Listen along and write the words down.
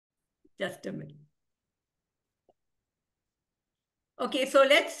Just a minute. Okay, so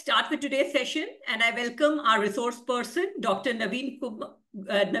let's start with today's session, and I welcome our resource person, Dr. Naveen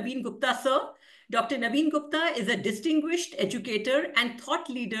Gupta, sir. Dr. Naveen Gupta is a distinguished educator and thought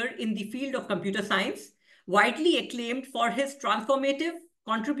leader in the field of computer science, widely acclaimed for his transformative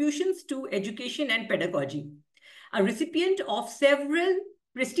contributions to education and pedagogy. A recipient of several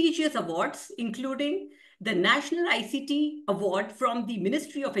prestigious awards, including the National ICT Award from the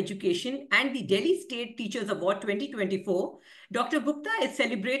Ministry of Education and the Delhi State Teachers Award 2024, Dr. Gupta is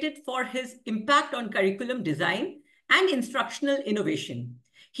celebrated for his impact on curriculum design and instructional innovation.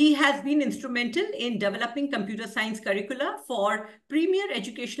 He has been instrumental in developing computer science curricula for premier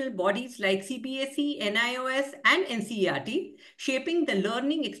educational bodies like CBSE, NIOS, and NCERT, shaping the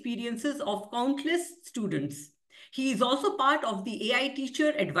learning experiences of countless students. He is also part of the AI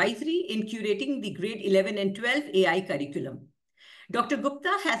Teacher Advisory in curating the grade 11 and 12 AI curriculum. Dr.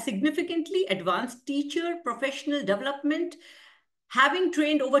 Gupta has significantly advanced teacher professional development, having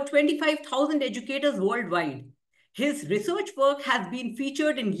trained over 25,000 educators worldwide. His research work has been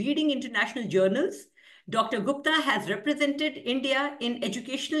featured in leading international journals. Dr. Gupta has represented India in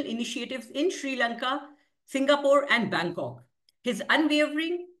educational initiatives in Sri Lanka, Singapore, and Bangkok. His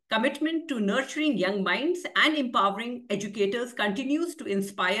unwavering commitment to nurturing young minds and empowering educators continues to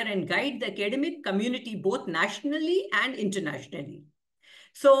inspire and guide the academic community both nationally and internationally.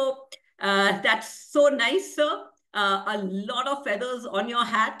 So that's so nice, sir. A lot of feathers on your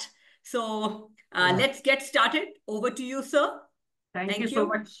hat. So let's get started. Over to you, sir. Thank you so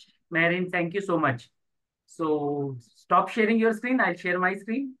much, Marin. Thank you so much. So stop sharing your screen. I'll share my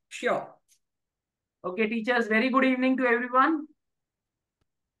screen. Sure. Okay, teachers, very good evening to everyone.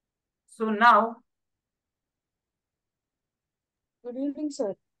 So now. Good evening,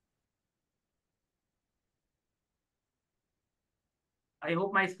 sir. I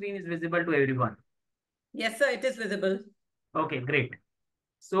hope my screen is visible to everyone. Yes, sir, it is visible. Okay, great.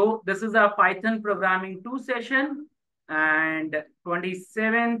 So this is a Python Programming 2 session and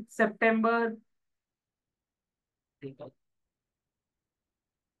 27th September.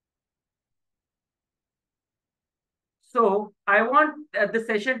 So I want the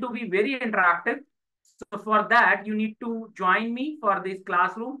session to be very interactive. So for that, you need to join me for this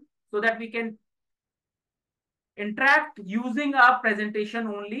classroom so that we can interact using a presentation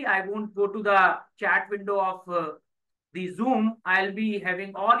only. I won't go to the chat window of the Zoom. I'll be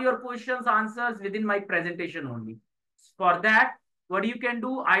having all your questions, answers within my presentation only. For that, what you can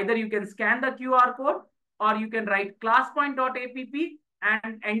do, either you can scan the QR code or you can write classpoint.app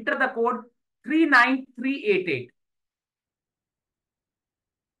and enter the code 39388.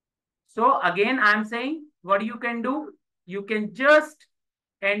 So again, I'm saying what you can do, you can just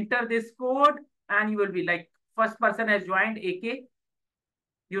enter this code and you will be like, first person has joined AK.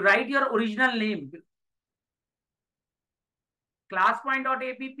 You write your original name. Classpoint.app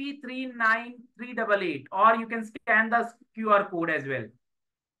 39388, or you can scan the QR code as well.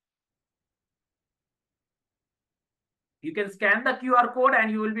 You can scan the QR code and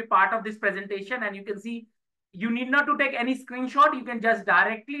you will be part of this presentation, and you can see you need not to take any screenshot. You can just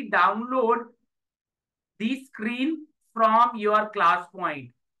directly download the screen from your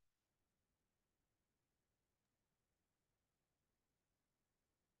ClassPoint.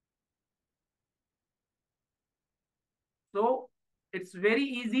 So it's very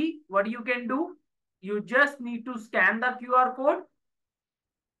easy. What you can do, you just need to scan the QR code.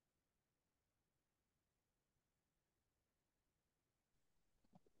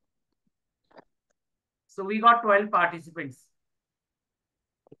 So we got 12 participants.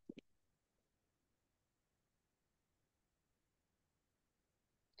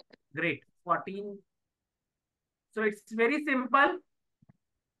 Great, 14. So it's very simple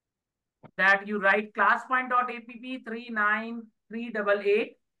that you write classpoint.app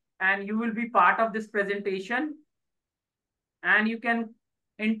 39388 and you will be part of this presentation. And you can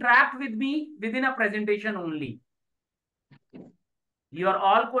interact with me within a presentation only. Your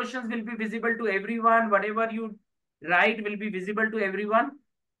all questions will be visible to everyone. Whatever you write will be visible to everyone.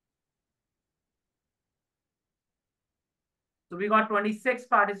 So we got 26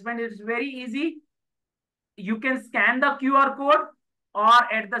 participants. It's very easy. You can scan the QR code, or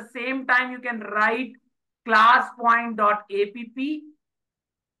at the same time, you can write classpoint.app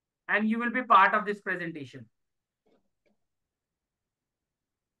and you will be part of this presentation.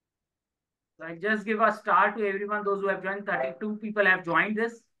 So I just give a start to everyone, those who have joined. 32 people have joined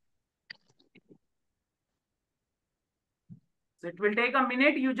this. So it will take a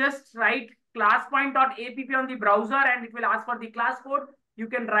minute. You just write classpoint.app on the browser and it will ask for the class code. You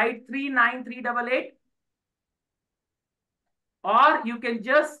can write 39388. or you can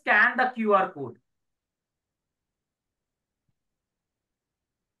just scan the QR code.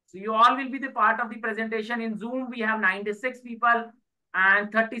 So you all will be the part of the presentation. In Zoom, we have 96 people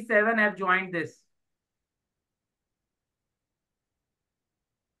and 37 have joined this.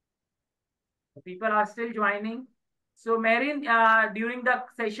 The people are still joining. So Marin, during the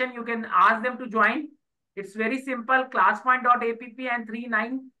session, you can ask them to join. It's very simple, classpoint.app and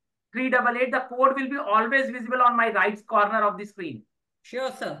 39388. The code will be always visible on my right corner of the screen.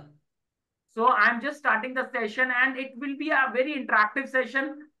 Sure, sir. So I'm just starting the session and it will be a very interactive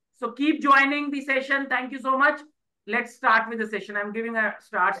session. So keep joining the session. Thank you so much. Let's start with the session. I'm giving a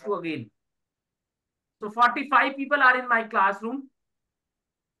start to again. So 45 people are in my classroom.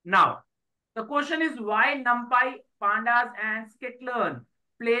 Now, the question is why NumPy, Pandas and Skitlearn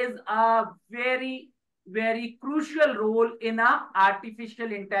plays a very crucial role in a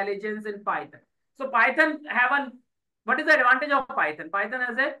artificial intelligence in Python. So Python have a, what is the advantage of Python? Python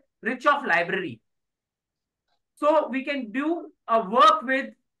has a rich of library. So we can do a work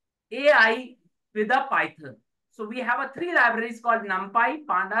with AI with a Python. So we have a 3 libraries called NumPy,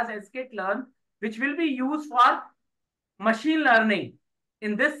 Pandas and Skitlearn, which will be used for machine learning.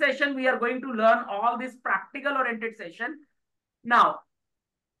 In this session, we are going to learn all this practical oriented session. Now,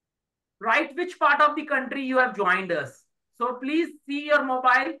 write which part of the country you have joined us. So please see your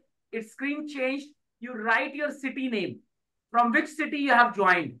mobile, its screen changed. You write your city name. From which city you have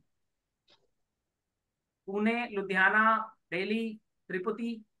joined. Pune, Ludhiana, Delhi,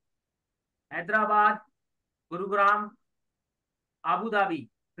 Tirupati, Hyderabad, Gurugram, Abu Dhabi.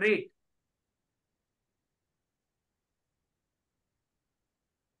 Great.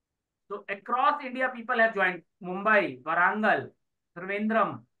 So across India, people have joined Mumbai, Warangal,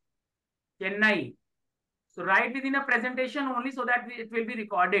 Trivandrum, Chennai. So write within a presentation only so that it will be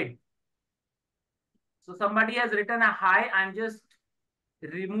recorded. So somebody has written a hi. I'm just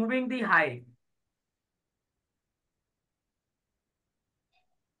removing the hi.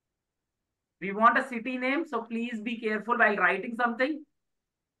 We want a city name. So please be careful while writing something.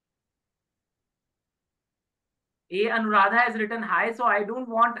 A Anuradha has written hi. So I don't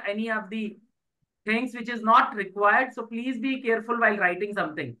want any of the things which is not required. So please be careful while writing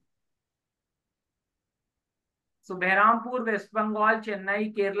something. So Behrampur, West Bengal,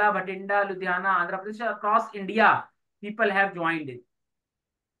 Chennai, Kerala, Bhatinda, Ludhiana, Andhra Pradesh, across India, people have joined it.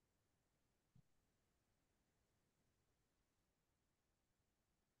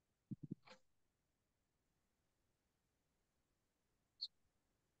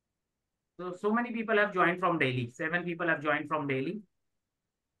 So many people have joined from Delhi. 7 people have joined from Delhi.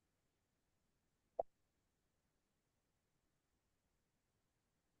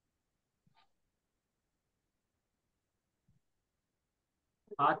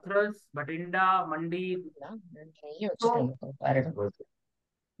 Hathras, Bhatinda, Mandi. So,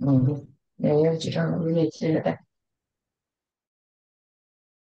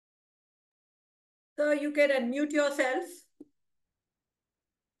 So you can unmute yourself.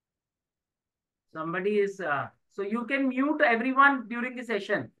 somebody is, so you can mute everyone during the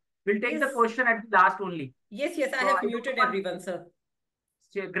session. We'll take the Yes. question at the last only. Yes, I So have muted everyone, sir.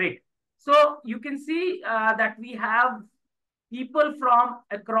 Great. So you can see that we have people from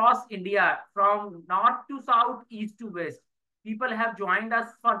across India, from north to south, east to west. People have joined us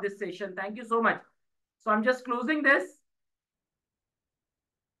for this session. Thank you so much. So I'm just closing this.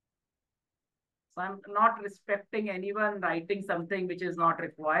 So I'm not respecting anyone writing something which is not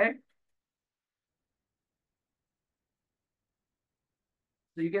required.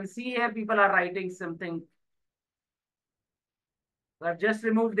 So you can see here people are writing something. So I've just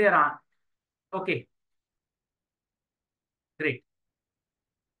removed their answer. Okay. Great.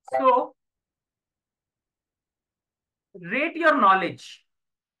 So rate your knowledge.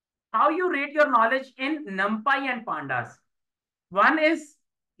 How you rate your knowledge in NumPy and Pandas. 1 is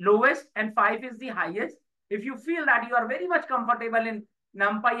lowest and 5 is the highest. If you feel that you are very much comfortable in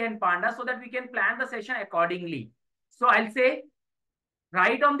NumPy and Pandas so that we can plan the session accordingly. So I'll say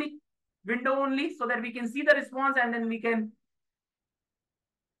write on the window only so that we can see the response and then we can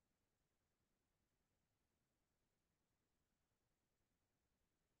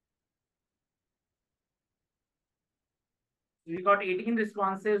we got 18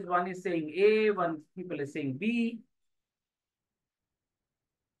 responses. One is saying A, one people is saying B.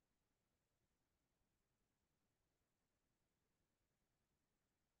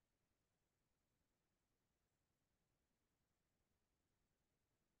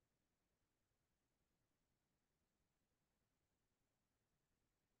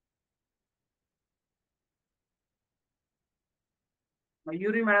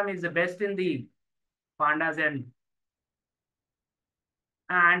 Mayuri madam is the best in the Pandas and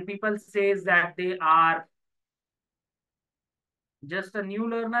And people says that they are just a new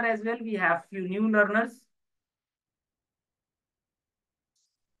learner as well. We have few new learners.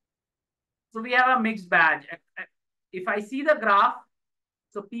 So we have a mixed badge. If I see the graph,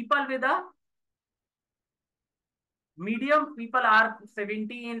 so people with a medium, people are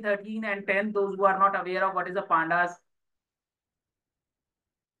 17, 13, and 10, those who are not aware of what is a pandas.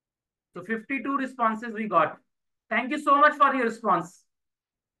 So 52 responses we got. Thank you so much for your response.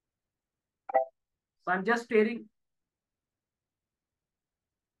 So I'm just staring.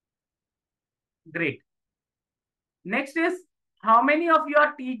 Great. Next is, how many of you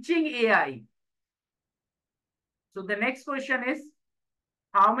are teaching AI? So the next question is,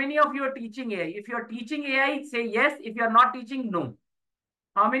 how many of you are teaching AI? If you are teaching AI, say yes. If you are not teaching, no.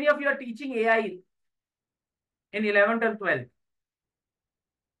 How many of you are teaching AI in 11th and 12th?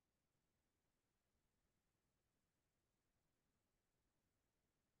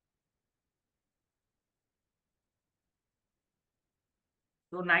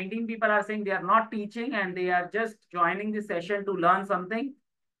 So 19 people are saying they are not teaching and they are just joining the session to learn something.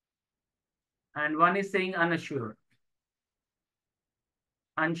 And one is saying unsure.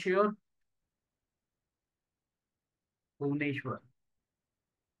 Unsure. Bhuvaneshwar.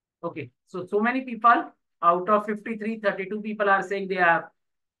 Okay, so many people out of 53, 32 people are saying they are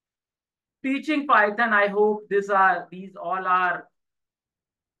teaching Python. I hope these all are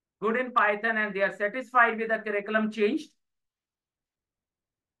good in Python and they are satisfied with the curriculum changed.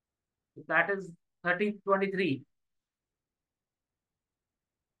 That is 23.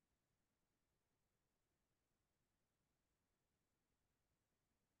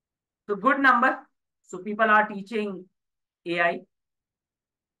 So good number. So people are teaching AI.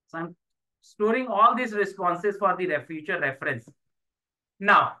 So I'm storing all these responses for the future reference.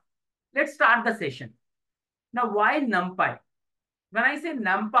 Now, let's start the session. Now, why NumPy? When I say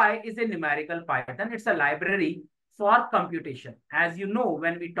NumPy is a numerical Python, it's a library for computation. As you know,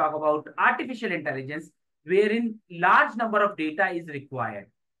 when we talk about artificial intelligence, wherein large number of data is required.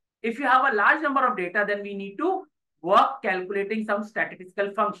 If you have a large number of data, then we need to work calculating some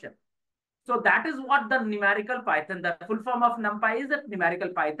statistical function. So that is what the numerical Python, the full form of NumPy is a numerical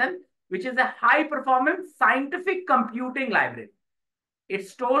Python, which is a high performance scientific computing library. It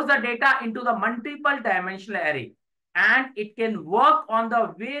stores the data into the multiple dimensional array and it can work on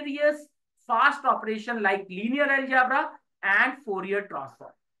the various fast operation like linear algebra and Fourier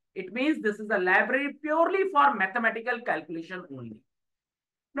transform. It means this is a library purely for mathematical calculation only.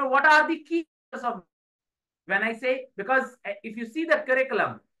 Now, what are the key features of when I say, because if you see the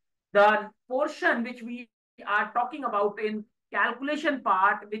curriculum, the portion which we are talking about in calculation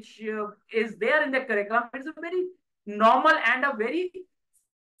part, which is there in the curriculum, it's a very normal and a very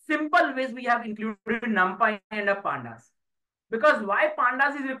simple ways we have included NumPy and pandas. Because why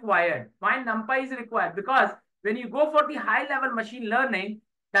pandas is required? Why NumPy is required? Because when you go for the high level machine learning,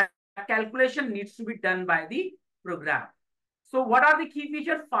 that calculation needs to be done by the program. So what are the key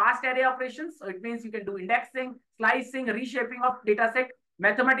features? Fast array operations. So it means you can do indexing, slicing, reshaping of data set,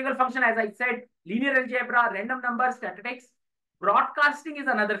 mathematical function, as I said, linear algebra, random numbers, statistics. Broadcasting is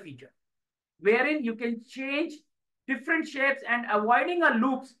another feature, wherein you can change different shapes and avoiding a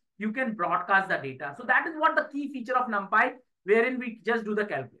loops, you can broadcast the data. So that is what the key feature of NumPy, wherein we just do the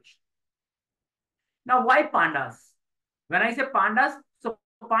calculation. Now, why pandas? When I say pandas, so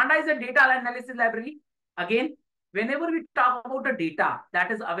panda is a data analysis library. Again, whenever we talk about the data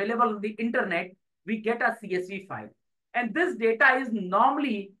that is available on the internet, we get a CSV file. And this data is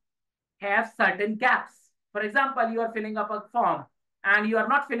normally have certain gaps. For example, you are filling up a form and you are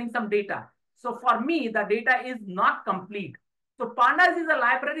not filling some data. So for me, the data is not complete. So pandas is a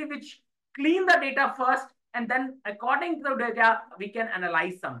library which clean the data first, and then according to the data, we can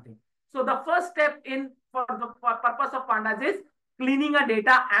analyze something. So the first step for the purpose of pandas is cleaning a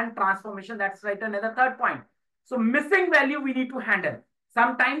data and transformation. That's right, another third point. So missing value we need to handle.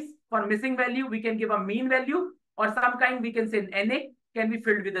 Sometimes for missing value, we can give a mean value, or some kind we can say NA can be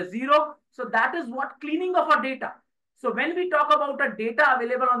filled with a 0. So that is what cleaning of our data. So when we talk about the data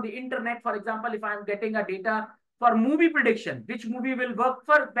available on the internet, for example, if I'm getting a data for movie prediction, which movie will work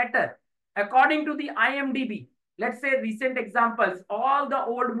for better according to the IMDb. Let's say recent examples, all the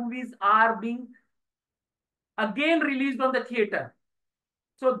old movies are being again released on the theater.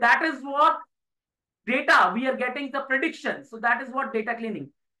 So that is what data we are getting the prediction. So that is what data cleaning,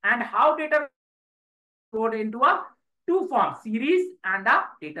 and how data stored into a two form, series and a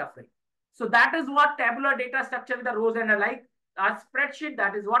data frame. So that is what tabular data structure with the rows and a like, a spreadsheet.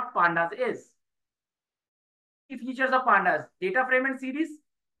 That is what pandas is. Key features of pandas: data frame and series,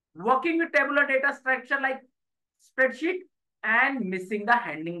 working with tabular data structure like spreadsheet, and missing the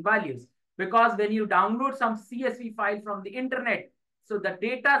handling values. Because when you download some CSV file from the internet, so the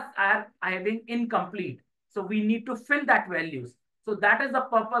data are having incomplete. So we need to fill that values. So that is the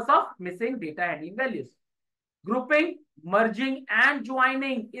purpose of missing data handling values. Grouping, merging, and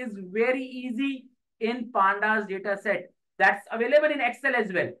joining is very easy in Pandas data set. That's available in Excel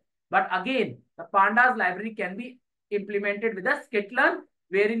as well. But again, the Pandas library can be implemented with a skitlearn,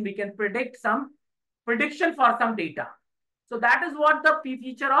 wherein we can predict some prediction for some data. So that is what the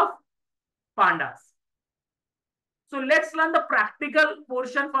feature of Pandas. So let's learn the practical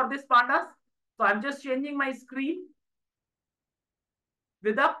portion for this Pandas. So I'm just changing my screen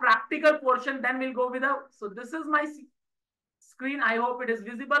with a practical portion, then we'll go with a, so this is my screen. I hope it is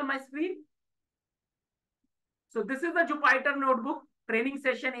visible, my screen. So this is the Jupyter Notebook training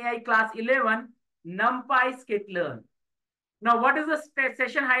session AI class 11, NumPy skitlearn. Now, what is the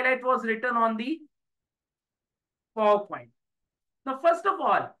session highlight was written on the PowerPoint. Now, first of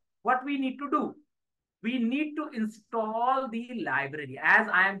all, what we need to do, we need to install the library. As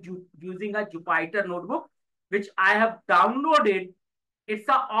I am using a Jupyter Notebook, which I have downloaded. It's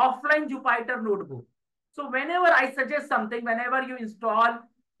an offline Jupyter Notebook. So whenever I suggest something, whenever you install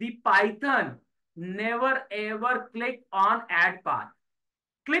the Python, never ever click on add path.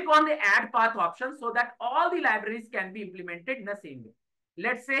 Click on the add path option so that all the libraries can be implemented in the same way.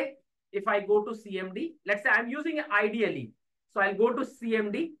 Let's say if I go to CMD, let's say I'm using it ideally. So I'll go to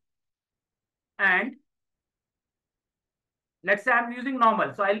CMD and let's say I'm using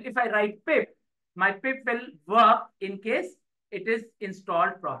normal. So if I write pip, my pip will work in case it is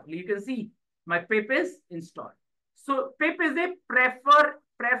installed properly. You can see my pip is installed. So pip is a preferred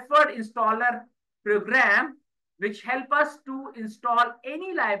installer program which help us to install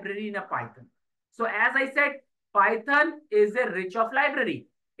any library in a Python. So as I said, Python is a rich of library.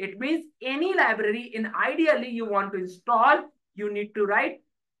 It means any library in ideally you want to install, you need to write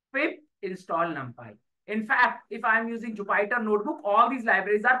pip install NumPy. In fact, if I'm using Jupyter Notebook, all these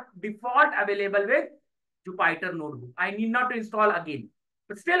libraries are default available with Jupyter Notebook. I need not to install again.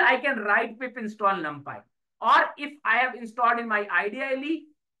 But still, I can write pip install NumPy. Or if I have installed in my IDE,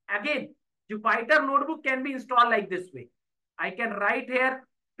 again, Jupyter Notebook can be installed like this way. I can write here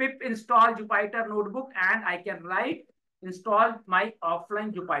pip install Jupyter Notebook and I can write install my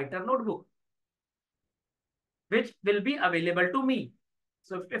offline Jupyter Notebook, which will be available to me.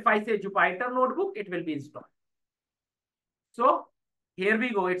 So if I say Jupyter Notebook, it will be installed. So here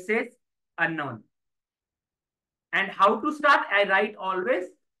we go. It says unknown. And how to start? I write always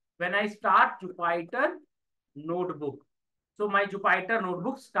when I start Jupyter Notebook. So my Jupyter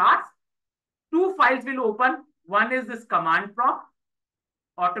Notebook starts. Two files will open. One is this command prompt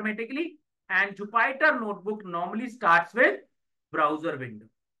automatically. And Jupyter Notebook normally starts with browser window.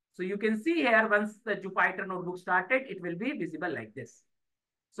 So you can see here once the Jupyter Notebook started, it will be visible like this.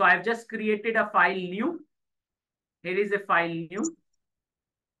 So I've just created a file new. Here is a file new.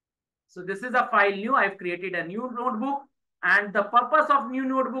 So this is a file new. I've created a new notebook. And the purpose of new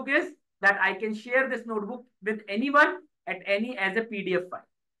notebook is that I can share this notebook with anyone at any as a PDF file.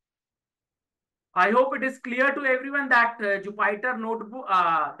 I hope it is clear to everyone that Jupyter Notebook,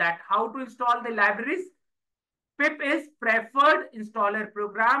 that how to install the libraries. Pip is preferred installer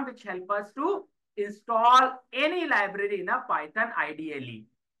program which help us to install any library in a Python ideally.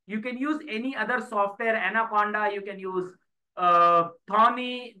 You can use any other software, Anaconda, you can use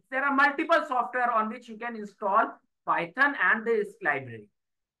Thorny. There are multiple software on which you can install Python and this library.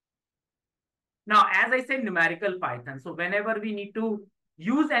 Now, as I said, numerical Python. So whenever we need to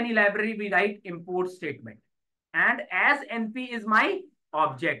use any library, we write import statement. And as NP is my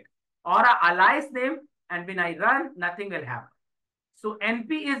object or a alias name, and when I run, nothing will happen. So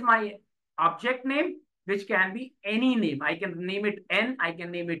NP is my object name, which can be any name. I can name it N, I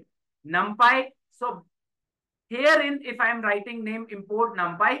can name it NumPy. So herein, if I'm writing name import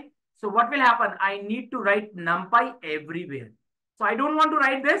NumPy, so what will happen? I need to write NumPy everywhere. So I don't want to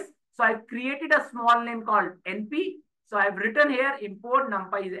write this. So I've created a small name called NP. So I've written here import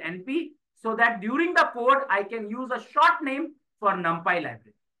NumPy is NP so that during the code, I can use a short name for NumPy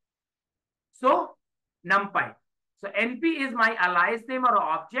library. So NumPy. So NP is my alias name or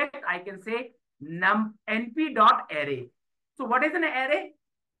object. I can say np.array. So what is an array?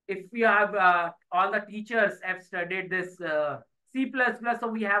 If we have all the teachers have studied this C++, so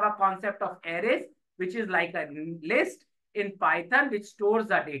we have a concept of arrays, which is like a list in Python, which stores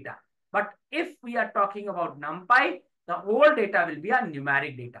the data. But if we are talking about NumPy, the whole data will be a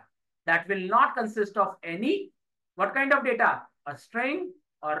numeric data. That will not consist of any, what kind of data? A string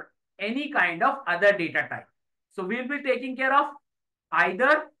or any kind of other data type. So we'll be taking care of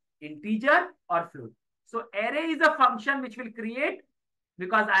either integer or float. So array is a function which will create,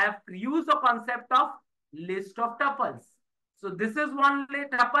 because I have used the concept of list of tuples. So this is one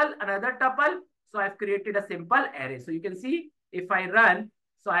tuple, another tuple. So I've created a simple array. So you can see if I run,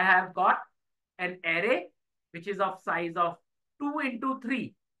 so I have got an array which is of size of 2 into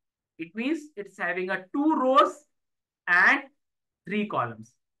 3. It means it's having a 2 rows and 3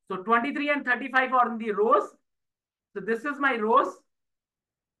 columns. So 23 and 35 are in the rows. So this is my rows.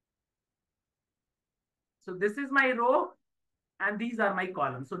 So this is my row and these are my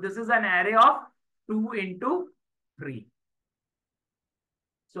columns. So this is an array of 2 into 3.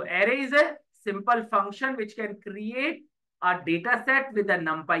 So array is a simple function which can create a data set with a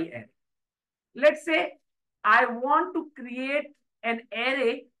NumPy array. Let's say I want to create an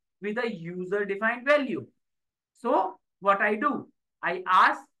array with a user defined value. So what I do, I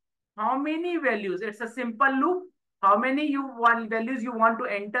ask how many values. It's a simple loop. How many values you want to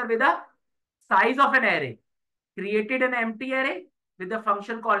enter with a size of an array. Created an empty array with a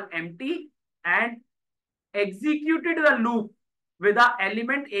function called empty and executed the loop with the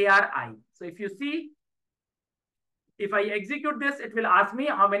element ARI. So if you see, if I execute this, it will ask me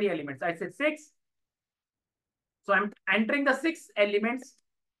how many elements. I said 6. So I'm entering the 6 elements.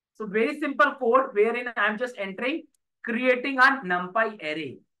 So very simple code wherein I'm just entering, creating a NumPy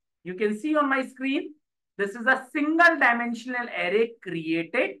array. You can see on my screen, this is a single dimensional array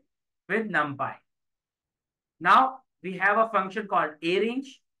created with NumPy. Now we have a function called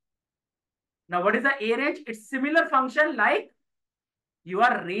arange. Now what is the arange? It's similar function like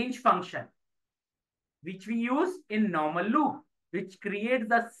your range function, which we use in normal loop, which creates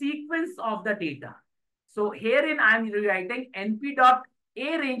the sequence of the data. So herein I'm rewriting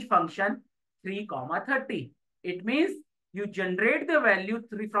np.arange function 3, 30. It means you generate the value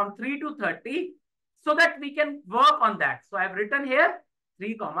from 3 to 30 so that we can work on that. So I've written here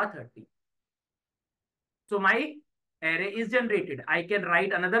 3, 30. So my array is generated. I can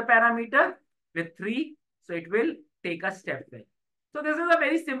write another parameter with 3. So it will take a step there. So this is a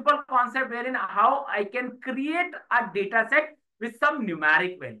very simple concept wherein how I can create a data set with some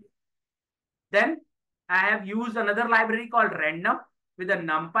numeric value. Then I have used another library called random with a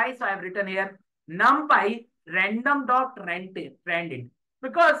NumPy. So I have written here NumPy random.randint.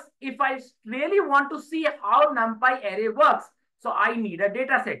 Because if I really want to see how NumPy array works, so I need a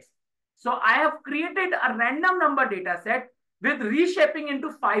data set. So I have created a random number data set with reshaping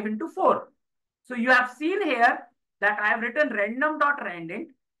into 5 into 4. So you have seen here that I have written random.randint,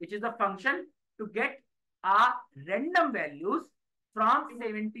 which is a function to get random values from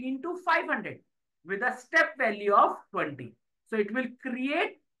 17 to 500 with a step value of 20. So it will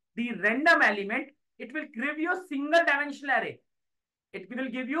create the random element. It will give you a single dimensional array. It will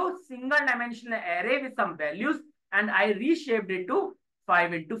give you single dimensional array with some values, and I reshaped it to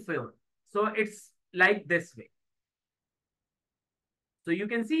 5 into 4. So it's like this way. So you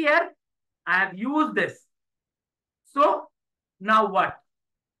can see here, I have used this. So now what?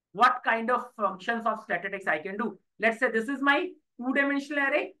 What kind of functions of statistics I can do? Let's say this is my 2-dimensional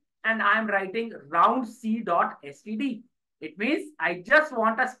array and I'm writing round c.std. It means I just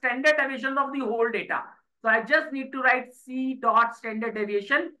want a standard deviation of the whole data. So I just need to write c.standard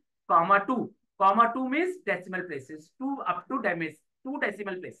deviation, comma 2. Comma 2 means decimal places, 2 up to 2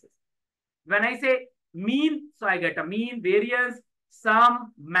 decimal places. When I say mean, so I get a mean, variance,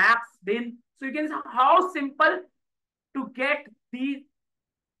 sum, max, bin. So you can see how simple to get the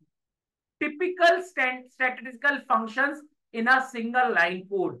typical statistical functions in a single line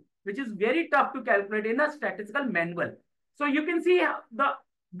code, which is very tough to calculate in a statistical manual. So you can see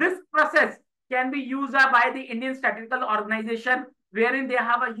this process can be used by the Indian Statistical Organization, wherein they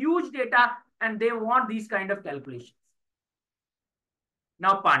have a huge data and they want these kind of calculations.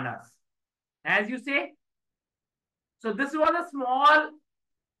 Now pandas, as you say. So this was a small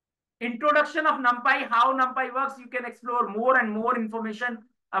introduction of NumPy, how NumPy works. You can explore more and more information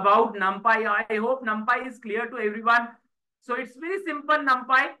about NumPy. I hope NumPy is clear to everyone. So it's very simple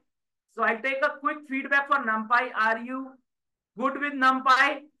NumPy. So I take a quick feedback for NumPy. Are you good with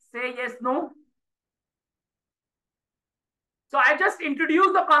NumPy? Say yes, no. So I just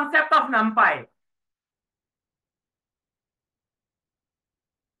introduced the concept of NumPy.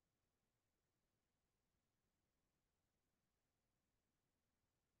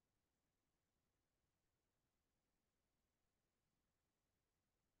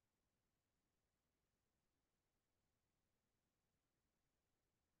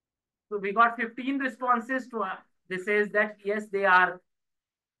 So we got 15 responses to this says that yes, they are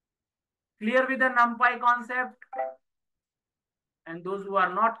clear with the NumPy concept. And those who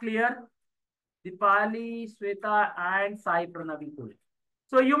are not clear, Dipali, Sweta, and Sai Pranavi.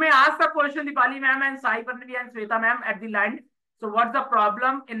 So you may ask the question, Dipali ma'am and Sai Parnavi and Sweta ma'am at the line. So what's the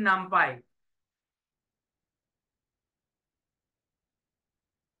problem in NumPy?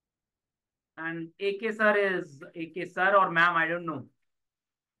 And AK sir or ma'am, I don't know.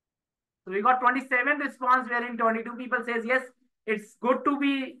 So we got 27 response, wherein 22 people says yes, it's good to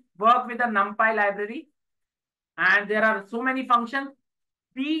be work with the NumPy library. And there are so many functions.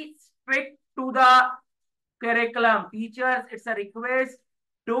 Be strict to the curriculum. Teachers, it's a request.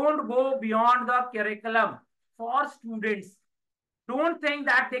 Don't go beyond the curriculum for students. Don't think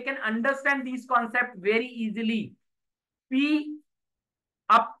that they can understand these concepts very easily.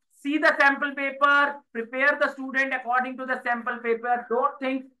 See the sample paper, prepare the student according to the sample paper. Don't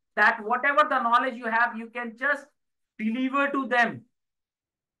think that whatever the knowledge you have, you can just deliver to them.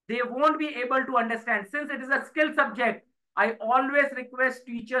 They won't be able to understand. Since it is a skill subject, I always request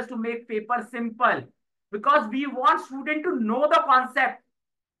teachers to make paper simple because we want students to know the concept.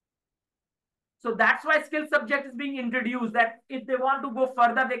 So that's why skill subject is being introduced, that if they want to go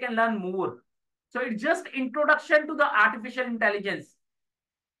further, they can learn more. So it's just introduction to the artificial intelligence.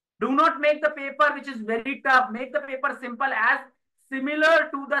 Do not make the paper which is very tough. Make the paper simple, as similar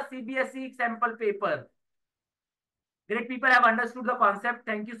to the CBSE sample paper. Great, people have understood the concept.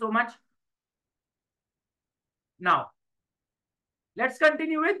 Thank you so much. Now, let's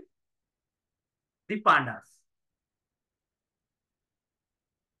continue with the pandas.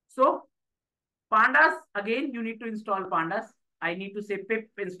 So, pandas, again, you need to install pandas. I need to say pip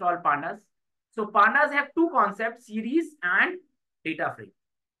install pandas. So, pandas have two concepts, series and data frame.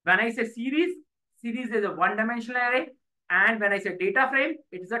 When I say series is a one-dimensional array. And when I say data frame,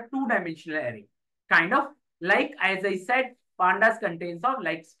 it is a two-dimensional array. Kind of like, as I said, pandas contains of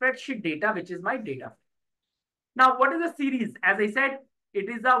like spreadsheet data, which is my data frame. Now, what is a series? As I said, it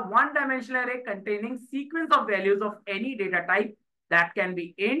is a one-dimensional array containing sequence of values of any data type that can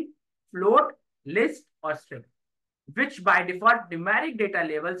be int, float, list, or string, which by default numeric data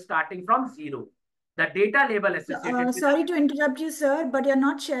label starting from 0. The data label associated sorry to interrupt you, sir, but you're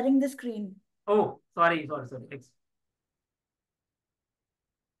not sharing the screen. Oh, sorry.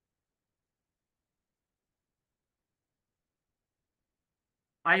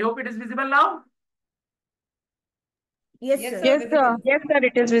 I hope it is visible now. Yes, sir. Yes, sir. Yes, sir.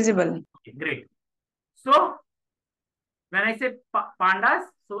 It is visible. Okay, great. So when I say pandas,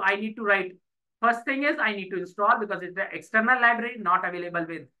 so I need to write. First thing is I need to install, because it's an external library not available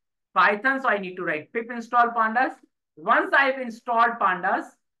with Python. So I need to write pip install pandas. Once I've installed pandas,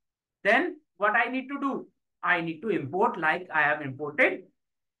 then what I need to do? I need to import, like I have imported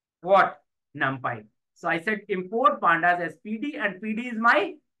what? NumPy. So I said import pandas as PD, and PD is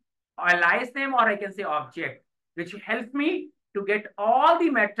my alias name, or I can say object, which helps me to get all the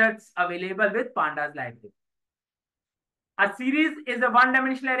methods available with pandas library. A series is a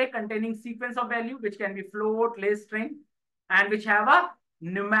one-dimensional array containing sequence of value, which can be float, list, string, and which have a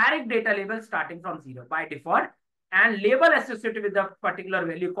numeric data label starting from 0 by default, and label associated with the particular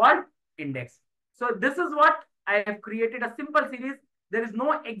value called index. So this is what I have created, a simple series. There is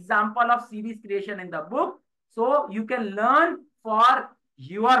no example of series creation in the book. So you can learn for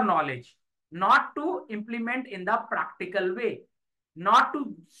your knowledge, not to implement in the practical way, not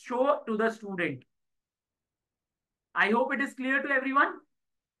to show to the student. I hope it is clear to everyone.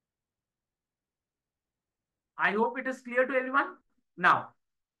 I hope it is clear to everyone. Now,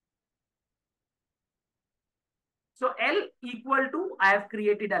 so L equal to, I have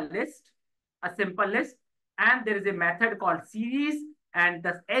created a list, a simple list, and there is a method called series, and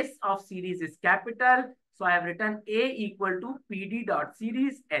the S of series is capital. So I have written A equal to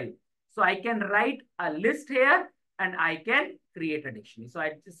PD.series L. So I can write a list here and I can create a dictionary. So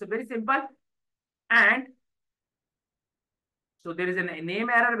it's very simple. And so there is a name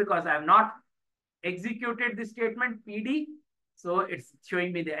error because I have not executed the statement PD. So it's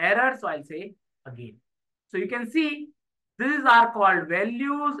showing me the error. So I'll say again. So you can see these are called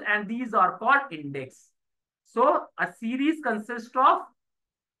values and these are called index. So a series consists of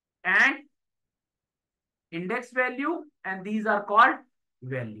an index value and these are called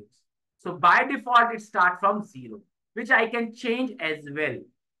values. So by default, it starts from 0, which I can change as well.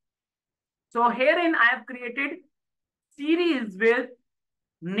 So herein I have created series with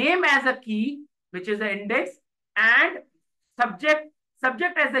name as a key, which is the index, and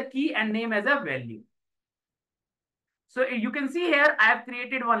subject as a key and name as a value. So you can see here, I have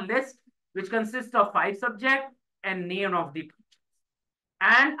created one list which consists of 5 subjects and name of the teacher.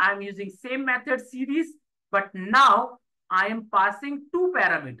 And I'm using same method series, but now I am passing 2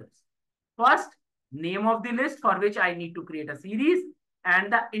 parameters. First, name of the list for which I need to create a series,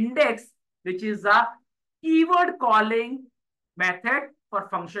 and the index, which is a keyword calling method for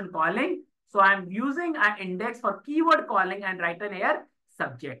function calling. So I'm using an index for keyword calling and written here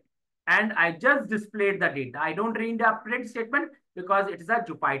subject. And I just displayed the data. I don't read the print statement because it is a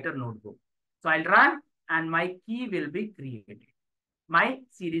Jupyter notebook. So I'll run and my key will be created. My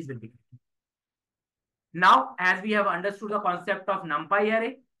series will be created. Now, as we have understood the concept of NumPy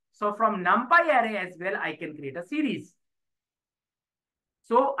array, so from NumPy array as well, I can create a series.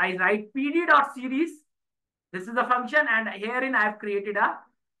 So I write pd.series. This is the function, and herein I have created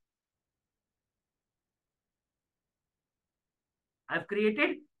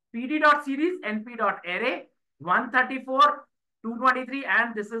pd.series np.array 134, 223,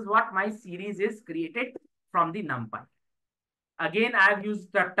 and this is what my series is created from the NumPy. Again, I have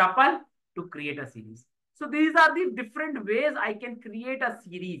used the tuple to create a series. So these are the different ways I can create a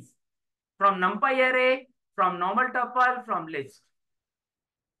series from NumPy array, from normal tuple, from list.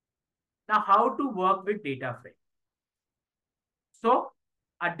 Now, how to work with data frame? So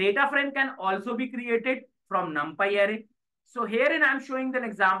a data frame can also be created from NumPy array. So herein I'm showing an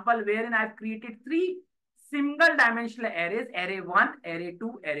example wherein I've created 3 single dimensional arrays, array 1, array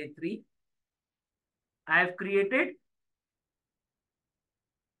 2, array 3. I have created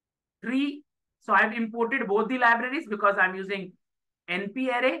 3. So I've imported both the libraries because I'm using NP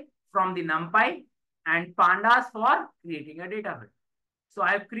array from the NumPy and pandas for creating a data frame. So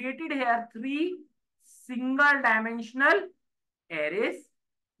I've created here 3 single dimensional arrays,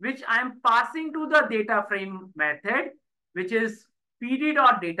 which I'm passing to the data frame method, which is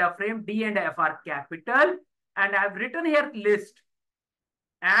pd.dataframe, D and F are capital. And I've written here list.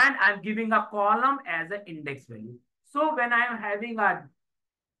 And I'm giving a column as an index value. So when I'm having a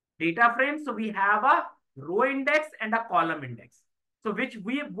data frame, so we have a row index and a column index. So which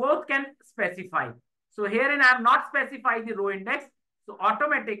we both can specify. So herein I have not specified the row index. So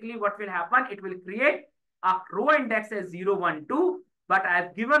automatically what will happen? It will create a row index as 0, 1, 2. But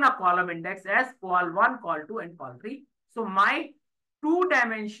I've given a column index as col1, col2, and col3. So my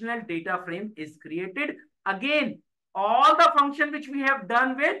 2-dimensional data frame is created. Again, all the function which we have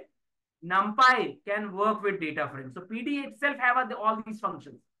done with NumPy can work with data frame. So PD itself have all these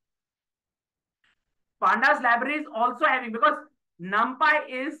functions. Pandas library is also having, because NumPy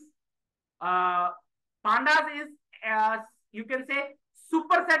is, Pandas is, you can say,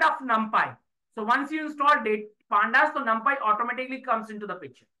 superset of NumPy. So once you install Pandas, so NumPy automatically comes into the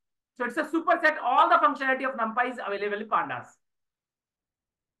picture. So it's a superset. All the functionality of NumPy is available in Pandas.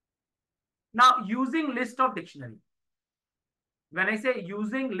 Now, using list of dictionary. When I say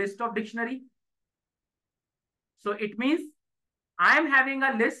using list of dictionary, so it means I am having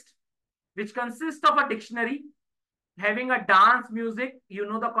a list which consists of a dictionary, having a dance music. You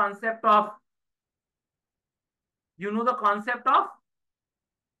know the concept of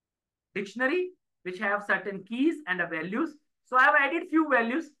dictionary, which have certain keys and values. So I have added few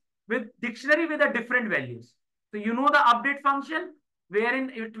values with dictionary with a different values. So you know the update function wherein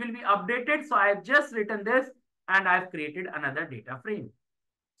it will be updated. So I have just written this and I've created another data frame.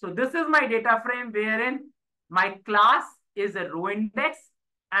 So this is my data frame wherein my class is a row index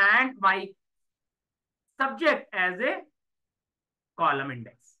and my subject as a column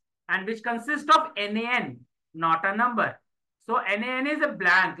index, and which consists of NaN, not a number. So NaN is a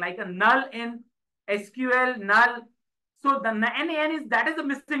blank, like a null in SQL, null. So the NaN is, that is a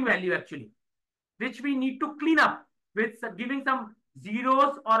missing value actually, which we need to clean up with giving some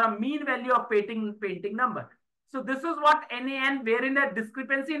zeros or a mean value of painting number. So this is what NaN, wherein a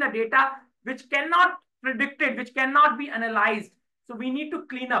discrepancy in a data which cannot predicted, which cannot be analyzed. So we need to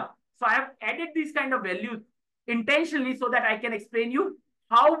clean up. So I have added these kind of values intentionally so that I can explain you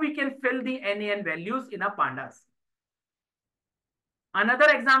how we can fill the NaN values in a pandas. Another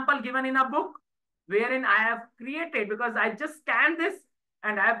example given in a book wherein I have created, because I just scanned this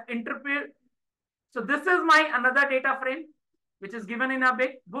and I have interpreted. So this is my another data frame which is given in a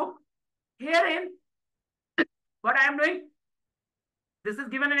big book. Herein, what I am doing, this is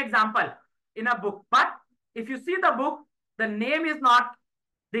given an example in a book. But if you see the book, the name is not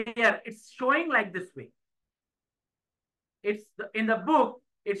there. It's showing like this way. It's in the book,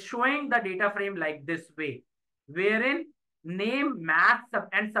 it's showing the data frame like this way, wherein name, math,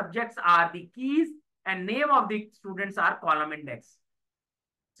 and subjects are the keys and name of the students are column index.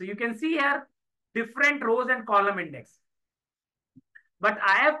 So you can see here different rows and column index. But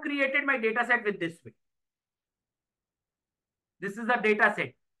I have created my data set with this way. This is the data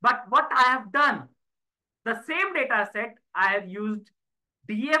set. But what I have done, the same data set, I have used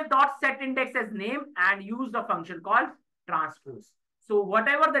df.setIndex as name and used a function called transpose. So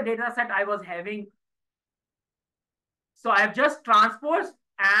whatever the data set I was having, so I have just transposed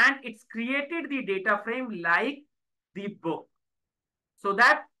and it's created the data frame like the book. so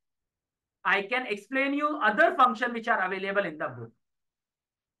that I can explain you other functions which are available in the book.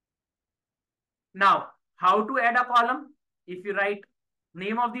 Now, how to add a column? If you write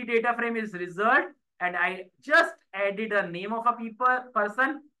name of the data frame is result, and I just added a name of a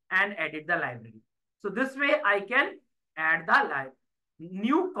person and added the library. So this way I can add the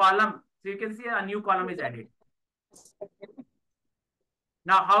new column. So you can see a new column is added.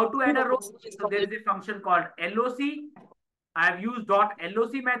 Now, how to add a row? So there is a function called LOC. I have used .loc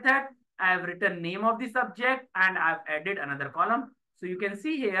method. I have written name of the subject and I have added another column. So you can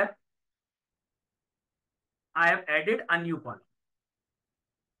see here, I have added a new column.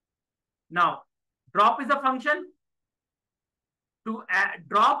 Now, drop is a function to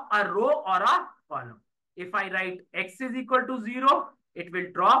drop a row or a column. If I write x is equal to 0, it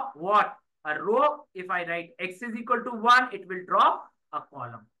will drop what? A row. If I write x is equal to 1, it will drop a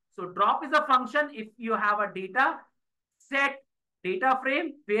column. So drop is a function if you have a data set, data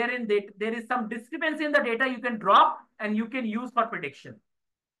frame, wherein there is some discrepancy in the data, you can drop and you can use for prediction.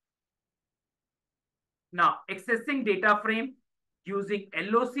 Now, accessing data frame using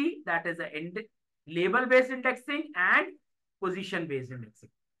LOC, that is a label-based indexing and position-based indexing.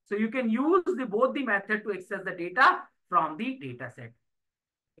 So you can use both the method to access the data from the data set.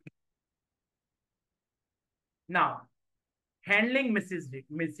 Now, handling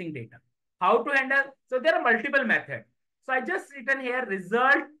missing data. How to handle? So there are multiple methods. So I just written here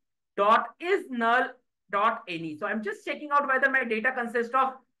result.isNull.any. So I'm just checking out whether my data consists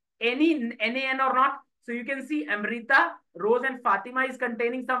of any NaN or not. So you can see Amrita, Rose, and Fatima is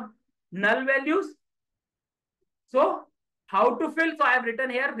containing some null values. So how to fill? So I have written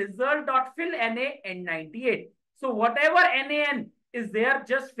here result.fill NA and 98. So whatever NaN is there,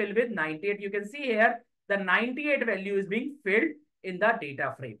 just fill with 98. You can see here the 98 value is being filled in the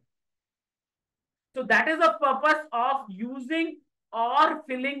data frame. So that is the purpose of using or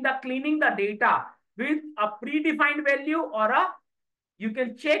cleaning the data with a predefined value or you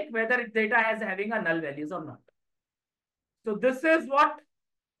can check whether data is having a null values or not. So this is what,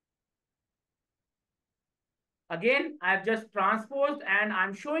 again, I have just transposed and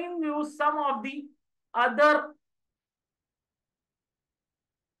I'm showing you some of the other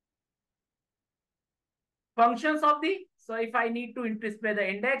functions of the, so if I need to display the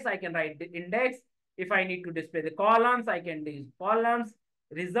index, I can write the index. If I need to display the columns, I can use columns,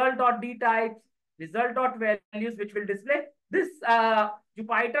 result.dtypes, result.values, which will display this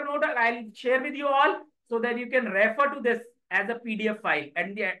Jupyter node. I'll share with you all so that you can refer to this as a PDF file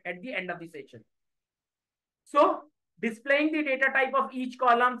at the end of the session. So displaying the data type of each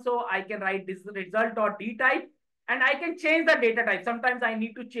column. So I can write this result.dtype and I can change the data type. Sometimes I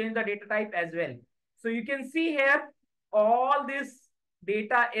need to change the data type as well. So you can see here, all this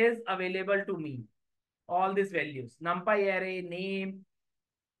data is available to me. All these values, NumPy array, name.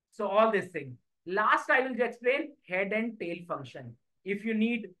 So all these things. Last, I will explain head and tail function. If you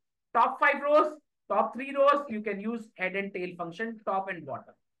need top 5 rows, top 3 rows, you can use head and tail function, top and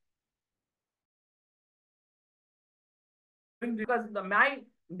bottom. Because my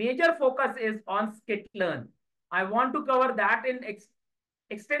major focus is on skitlearn. I want to cover that in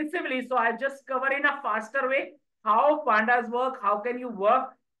extensively. So I just cover in a faster way how pandas work, how can you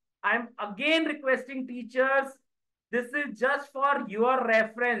work. I'm again requesting teachers, this is just for your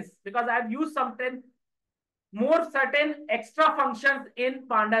reference because I've used certain extra functions in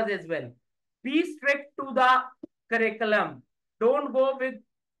pandas as well. Be strict to the curriculum. Don't go with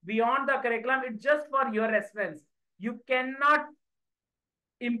beyond the curriculum. It's just for your reference. You cannot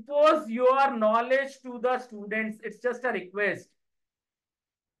impose your knowledge to the students. It's just a request.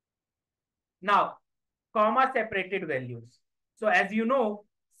 Now, comma separated values. So as you know,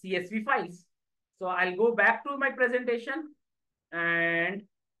 CSV files. So I'll go back to my presentation and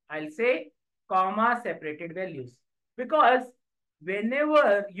I'll say comma separated values because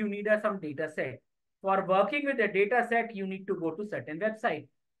whenever you need some data set, for working with a data set, you need to go to certain website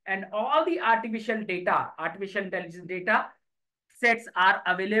and all the artificial intelligence data sets are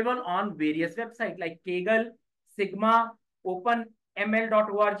available on various websites like Kaggle, Sigma,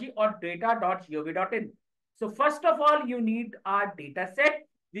 OpenML.org or data.gov.in. So first of all, you need a data set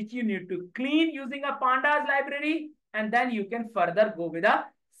which you need to clean using a pandas library, and then you can further go with a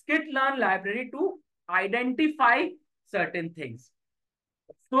skitlearn library to identify certain things.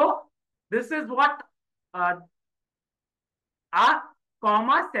 So this is what a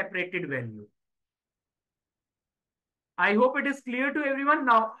comma separated value. I hope it is clear to everyone.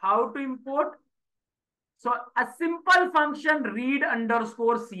 Now, how to import? So a simple function read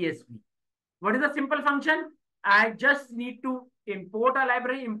underscore CSV. What is a simple function? I just need to import a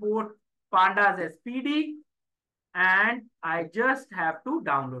library, import pandas as PD. and I just have to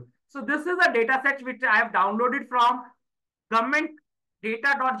download. So this is a data set which I have downloaded from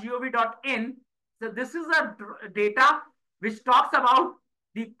governmentdata.gov.in. So this is a data which talks about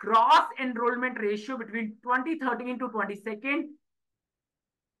the gross enrollment ratio between 2013 to 2022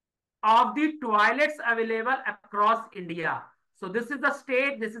 of the toilets available across India. So this is the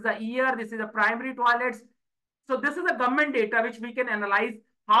state, this is the year, this is the primary toilets. So this is the government data which we can analyze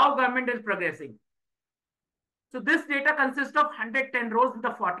how government is progressing. So this data consists of 110 rows with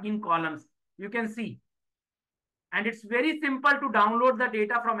the 14 columns. You can see. And it's very simple to download the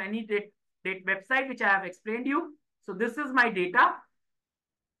data from any website which I have explained you. So this is my data.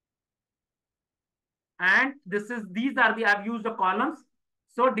 And these are the, I've used the columns.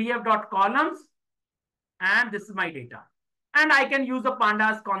 So df.columns, and this is my data. And I can use the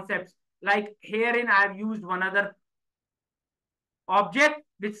pandas concepts. Like herein I have used one other object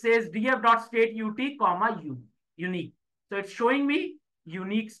which says df.stateut, comma unique. So it's showing me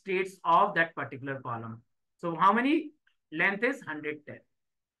unique states of that particular column. So how many? Length is 110.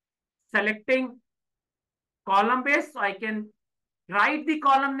 Selecting column base, so I can write the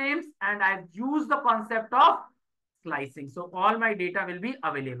column names, and I've used the concept of slicing. So all my data will be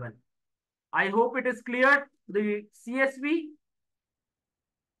available. I hope it is clear. The CSV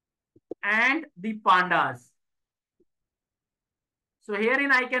and the pandas. So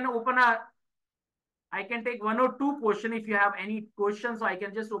herein I can I can take one or two questions if you have any questions. So I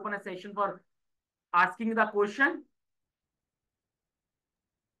can just open a session for asking the question.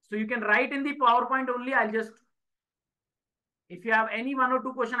 So you can write in the PowerPoint only. If you have any one or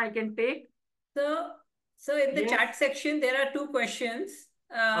two questions, I can take. So in the chat section, there are two questions.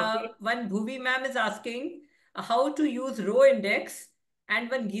 Okay. One Bhuvi ma'am is asking how to use row index, and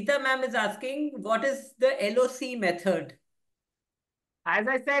one Geeta ma'am is asking what is the LOC method. As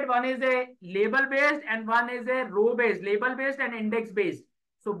I said, one is a label based and one is a row based, label based and index based.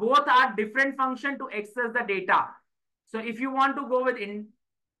 So both are different function to access the data. So if you want to go with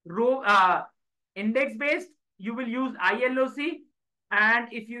index based, you will use ILOC.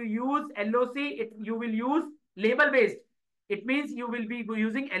 And if you use LOC, you will use label based. It means you will be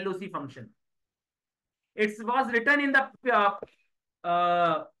using LOC function. It was written in the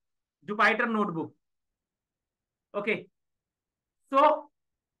Jupyter notebook. Okay. So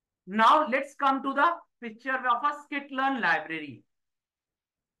now let's come to the picture of a skitlearn library.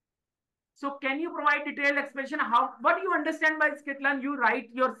 So can you provide detailed explanation what do you understand by skitlearn? You write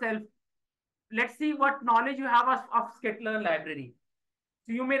yourself. Let's see what knowledge you have of skitlearn library.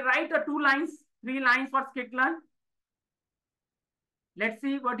 So you may write 2 lines, 3 lines for skitlearn. Let's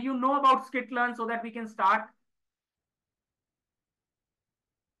see what you know about skitlearn so that we can start.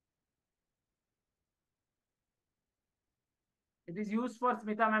 It is used for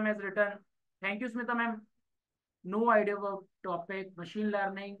Smita ma'am has written. Thank you, Smita ma'am. No idea about topic, machine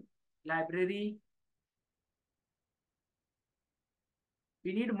learning, library.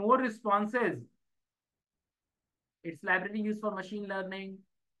 We need more responses. It's library used for machine learning.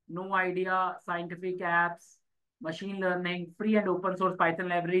 No idea, scientific apps, machine learning, free and open source Python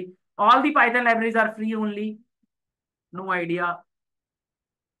library. All the Python libraries are free only. No idea.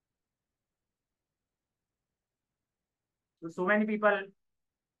 So many people,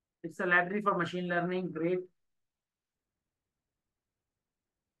 it's a library for machine learning. Great.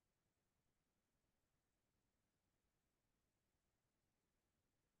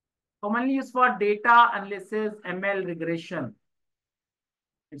 Commonly used for data analysis, ML regression.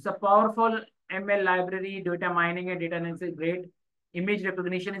 It's a powerful ML library, data mining and data analysis. Great. Image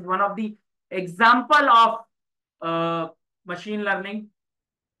recognition is one of the example of machine learning,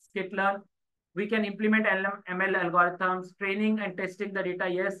 skitlearn. We can implement ML algorithms, training and testing the data.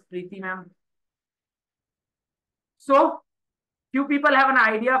 Yes, Preeti ma'am. So few people have an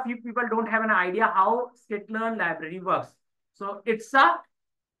idea, few people don't have an idea how skitlearn library works. So it's a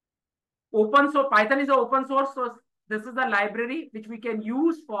open source. Python is an open source. So this is the library which we can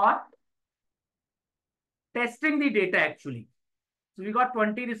use for testing the data actually. So we got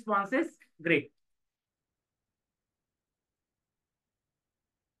 20 responses. Great.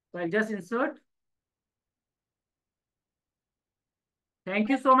 So I'll just insert. Thank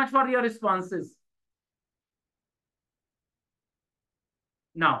you so much for your responses.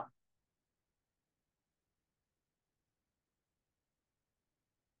 Now,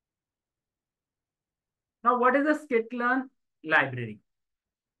 what is a skitlearn library?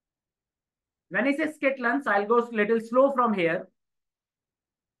 When I say skitlearn, so I'll go a little slow from here.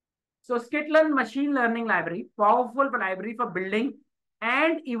 So skitlearn machine learning library, powerful library for building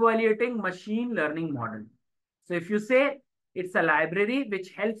and evaluating machine learning model. So if you say it's a library which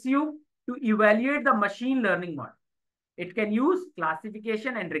helps you to evaluate the machine learning model. It can use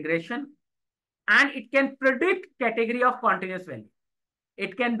classification and regression, and it can predict category of continuous value.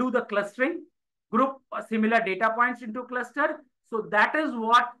 It can do the clustering, group similar data points into cluster. So that is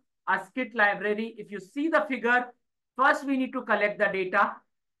what a SCIT library, if you see the figure, first we need to collect the data,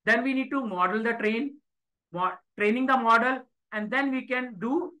 then we need to model the training the model, and then we can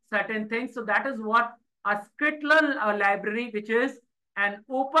do certain things. So that is what a scikit-learn library, which is an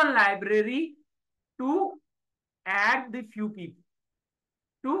open library to add the few people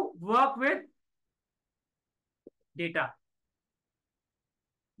to work with data.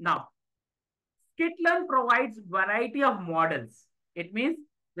 Now, scikit-learn provides variety of models. It means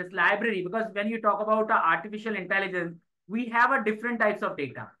this library, because when you talk about artificial intelligence, we have a different types of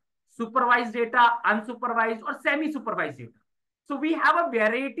data: supervised data, unsupervised, or semi-supervised data. So we have a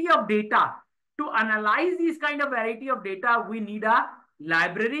variety of data. To analyze these kind of variety of data, we need a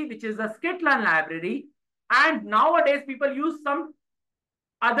library, which is a scikit-learn library. And nowadays, people use some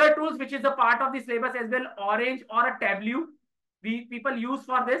other tools, which is a part of the syllabus as well, Orange or a Tableau. People use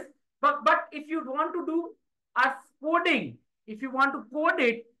for this. But if you want to do a coding, if you want to code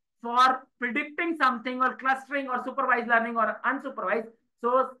it for predicting something or clustering or supervised learning or unsupervised,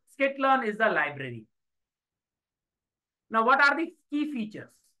 so scikit-learn is the library. Now, what are the key features?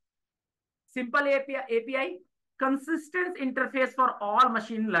 Simple API, consistent interface for all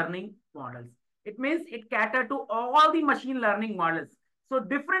machine learning models. It means it caters to all the machine learning models. So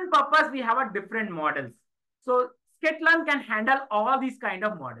different purpose, we have a different models. So scikit-learn can handle all these kind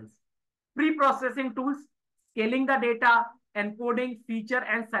of models. Pre-processing tools, scaling the data, encoding, feature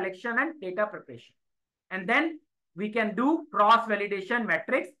and selection, and data preparation. And then we can do cross-validation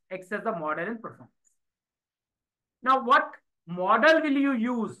metrics, access the model and performance. Now, what model will you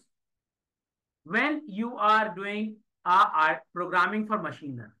use when you are doing programming for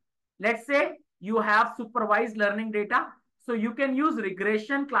machine learning? Let's say you have supervised learning data. So you can use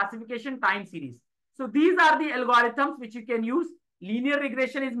regression, classification, time series. So these are the algorithms which you can use. Linear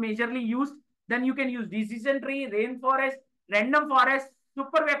regression is majorly used. Then you can use decision tree, rainforest, random forest,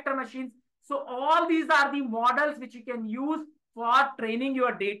 super vector machines. So all these are the models which you can use for training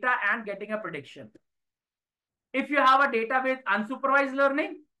your data and getting a prediction. If you have a data with unsupervised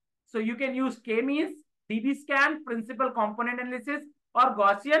learning, so you can use K-means, DB-scan, principal component analysis, or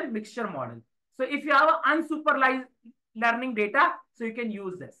Gaussian mixture model. So if you have unsupervised learning data, so you can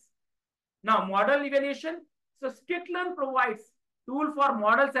use this. Now, model evaluation. So scikit-learn provides tool for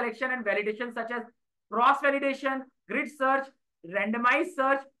model selection and validation, such as cross-validation, grid search, randomized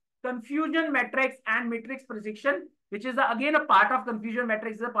search, confusion metrics, and matrix prediction, which is again a part of confusion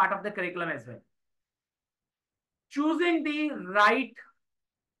metrics, is a part of the curriculum as well. Choosing the right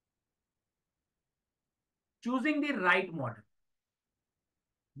model.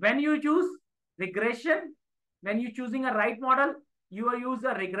 When you choose regression, when you're choosing a right model, you will use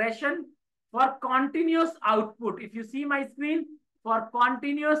a regression for continuous output. If you see my screen, for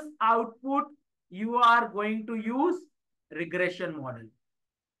continuous output, you are going to use regression model.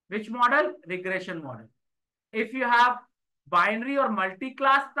 Which model? Regression model. If you have binary or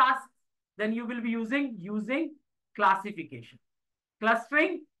multi-class tasks, then you will be using classification.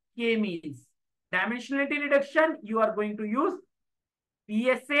 Clustering, K-means. Dimensionality reduction, you are going to use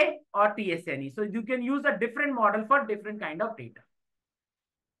PSA or TSNE. So you can use a different model for different kind of data.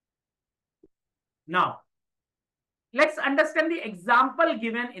 Now, let's understand the example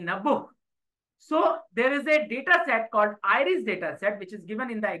given in a book. So there is a data set called IRIS data set, which is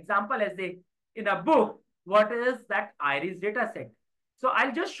given in the example as in a book. What is that IRIS data set? So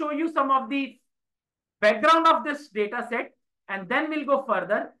I'll just show you some of the background of this data set, and then we'll go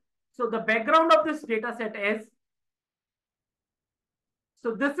further. So the background of this data set is,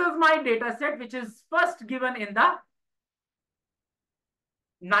 so this is my data set, which is first given in the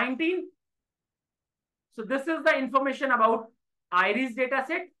 19. So this is the information about IRIS data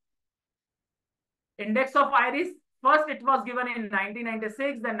set. Index of IRIS. First it was given in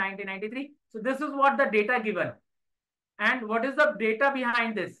 1996, then 1993. So this is what the data given. And what is the data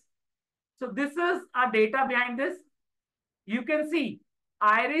behind this? So this is a data behind this. You can see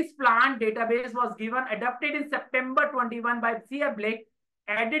IRIS plant database was given, adopted in September 21 by C.F. Blake,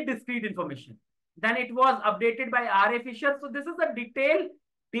 added discrete information. Then it was updated by R.A. Fisher. So this is a detailed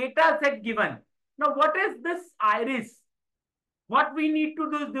data set given. Now, what is this IRIS? What we need to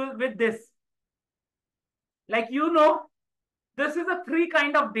do with this? Like, you know, this is a 3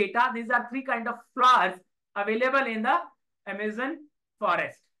 kind of data. These are 3 kind of flowers available in the Amazon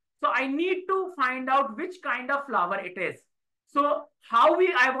forest. So I need to find out which kind of flower it is. So how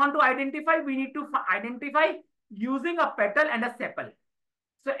I want to identify, we need to identify using a petal and a sepal.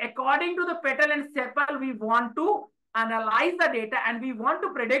 So according to the petal and sepal, we want to analyze the data and we want to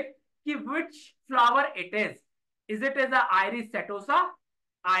predict which flower it is. Is it a Iris setosa,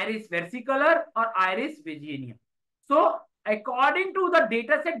 Iris versicolor, or Iris virginia? So according to the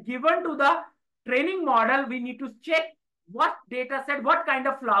data set given to the training model, we need to check what data set, what kind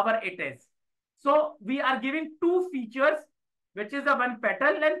of flower it is. So we are giving two features, which is the one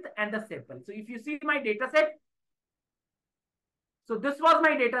petal length and the sepal. So if you see my data set, so this was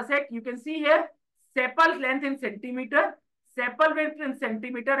my data set. You can see here sepal length in centimeter, sepal width in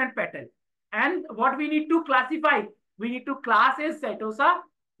centimeter, and petal. And what we need to classify, we need to class is setosa,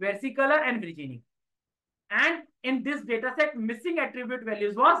 versicolor, and virginia. And in this data set, missing attribute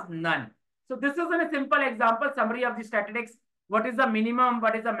values was none. So this is a simple example summary of the statistics. What is the minimum,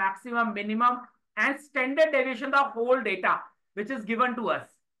 what is the maximum, minimum, and standard deviation of whole data, which is given to us.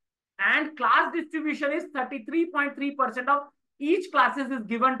 And class distribution is 33.3% of each classes is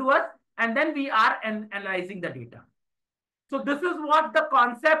given to us. And then we are analyzing the data. So this is what the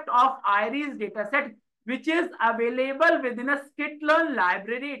concept of IRIS dataset, which is available within a Skitlearn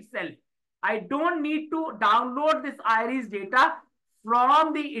library itself. I don't need to download this IRIS data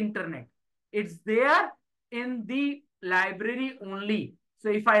from the internet. It's there in the library only. So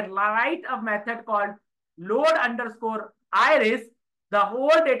if I write a method called load_IRIS, the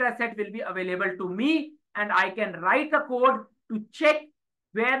whole data set will be available to me, and I can write a code to check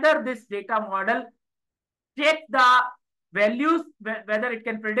whether this data model check the values, whether it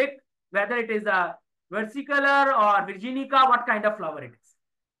can predict whether it is a versicolor or virginica, what kind of flower it is.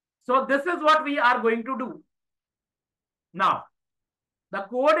 So this is what we are going to do. Now, the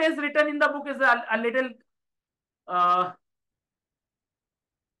code is written in the book is a little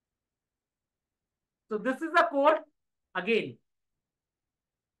so this is the code. Again,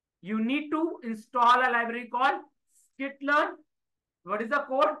 you need to install a library called Skitlearn. What is the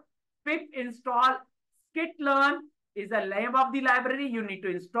code? Pip install Skitlearn is the name of the library you need to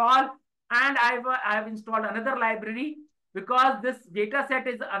install. And I have installed another library because this data set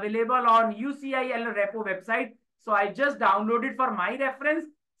is available on UCIL Repo website. So I just downloaded for my reference.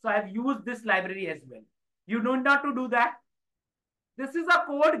 So I've used this library as well. You don't have to do that. This is a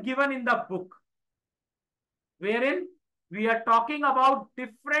code given in the book, wherein we are talking about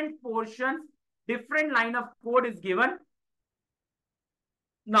different portions, different line of code is given.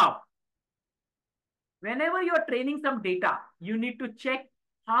 Now, whenever you are training some data, you need to check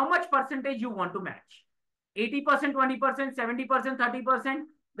how much percentage you want to match. 80%, 20%, 70%, 30%,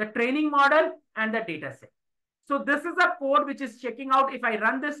 the training model and the data set. So this is a code which is checking out. If I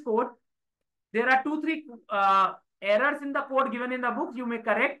run this code, there are 2-3 errors in the code given in the book. You may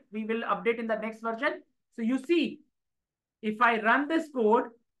correct. We will update in the next version. So you see, if I run this code,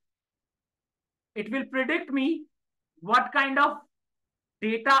 it will predict me what kind of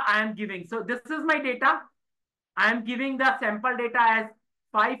data I am giving. So this is my data. I am giving the sample data as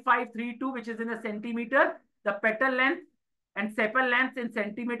 5532, which is in a centimeter, the petal length and sepal length in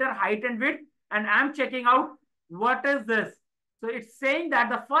centimeter, height and width. And I'm checking out what is this. So it's saying that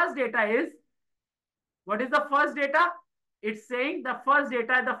the first data is, what is the first data? It's saying the first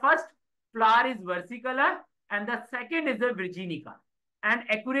data, the first flower is versicolor and the second is the virginica. And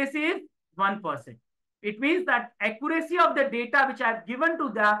accuracy is 1%. It means that accuracy of the data which I've given to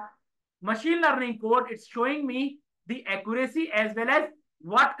the machine learning code, it's showing me the accuracy as well as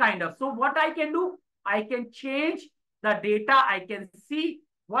what kind of. So what I can do, I can change the data. I can see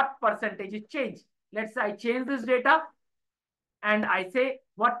what percentage is changed. Let's say I change this data and I say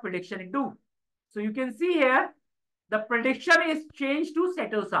what prediction it do. So you can see here, the prediction is changed to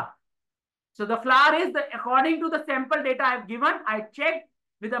setosa. So the flower is according to the sample data I have given, I checked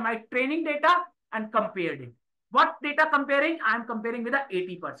with my training data and compared it. What data comparing? I am comparing with the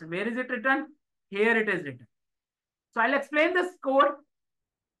 80%. Where is it written? Here it is written. So I'll explain this code,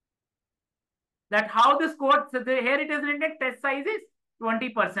 that how this code, so here it is written, test size is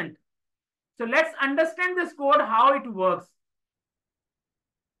 20%. So let's understand this code, how it works.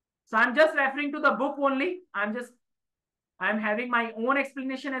 So I'm just referring to the book only. I'm having my own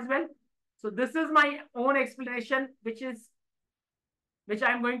explanation as well. So this is my own explanation, which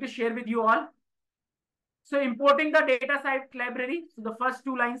I'm going to share with you all. So importing the data set library. So the first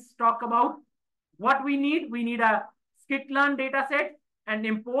 2 lines talk about what we need. We need a Skitlearn data set and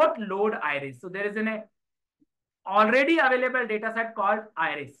import load IRIS. So there is an already available data set called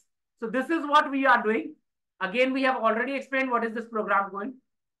IRIS. So this is what we are doing. Again, we have already explained what is this program going.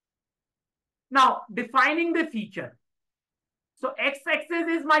 Now, defining the feature. So x-axis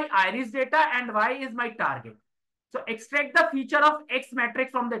is my IRIS data and y is my target. So extract the feature of X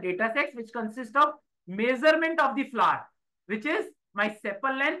matrix from the data set, which consists of measurement of the flower, which is my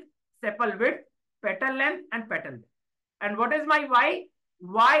sepal length, sepal width, petal length, and petal width. And what is my Y?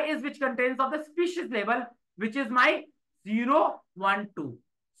 Y is which contains of the species label, which is my 0, 1, 2.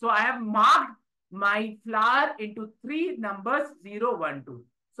 So I have marked my flower into 3 numbers 0, 1, 2.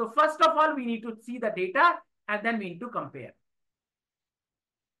 So first of all, we need to see the data and then we need to compare.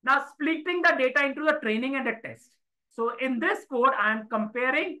 Now splitting the data into the training and the test. So in this code, I am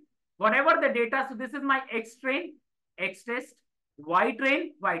comparing whatever the data. So this is my X train, X test, Y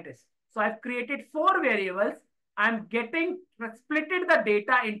train, Y test. So I've created 4 variables. I'm getting splitted the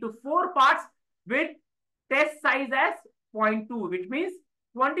data into 4 parts with test size as 0.2, which means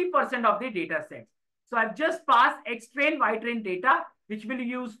 20% of the data set. So I've just passed X train, Y train data, which will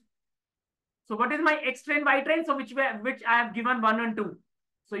use. So what is my X train, Y train? So which I have given 1 and 2.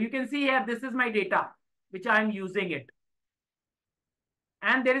 So you can see here, this is my data, which I am using it.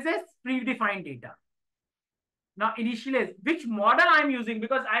 And there is a predefined data. Now, initialize which model I am using,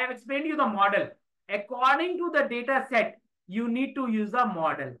 because I have explained you the model. According to the data set, you need to use a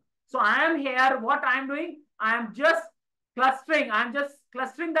model. So I am here, what I am doing, I am just clustering. I am just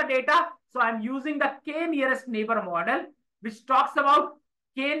clustering the data. So I am using the K nearest neighbor model, which talks about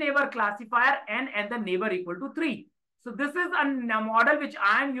K neighbor classifier n and the neighbor equal to 3. So this is a model which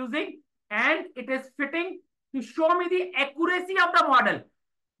I am using, and it is fitting to show me the accuracy of the model.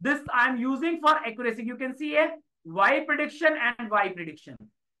 This I am using for accuracy. You can see here Y prediction and Y prediction.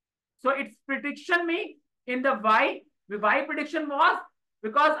 So its prediction me in the Y prediction was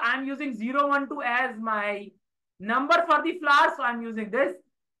because I am using 0, 1, 2 as my number for the flower. So I am using this.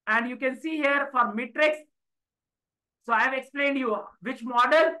 And you can see here for matrix. So I have explained you which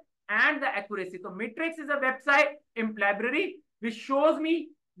model and the accuracy. So matrix is a website in library which shows me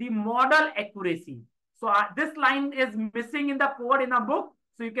the model accuracy. So this line is missing in the code in the book.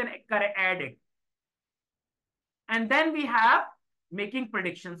 So you can add it. And then we have making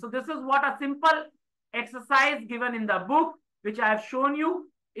predictions. So this is what a simple exercise given in the book, which I have shown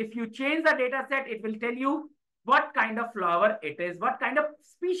you. If you change the data set, it will tell you what kind of flower it is, what kind of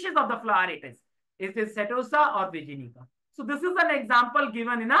species of the flower it is. Is it Setosa or Virginica? So this is an example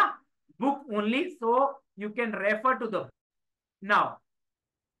given in a book only. So you can refer to the book. Now,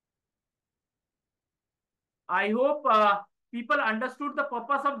 I hope people understood the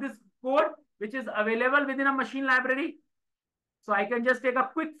purpose of this code, which is available within a machine library. So I can just take a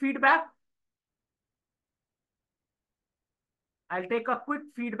quick feedback. I'll take a quick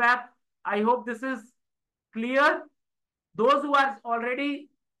feedback. I hope this is clear. Those who are already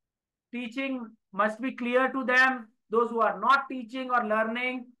teaching must be clear to them. Those who are not teaching or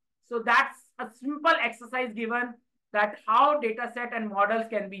learning. So that's a simple exercise given that how data set and models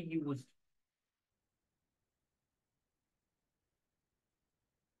can be used.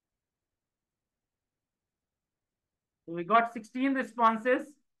 So we got 16 responses.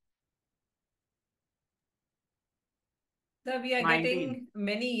 So we are 19. getting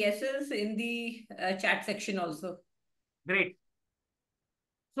many yeses in the chat section also. Great.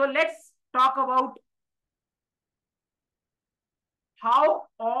 So let's talk about how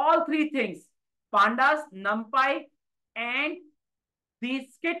all 3 things, pandas, NumPy, and the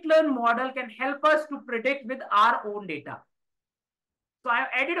skitlearn model can help us to predict with our own data. So I have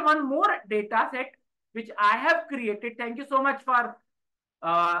added one more data set, which I have created. Thank you so much for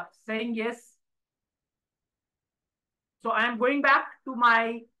saying yes. So I am going back to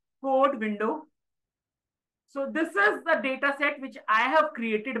my code window. So this is the data set which I have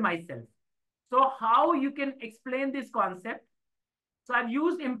created myself. So how you can explain this concept? So I've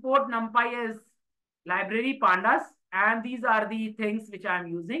used import NumPy as library pandas, and these are the things which I'm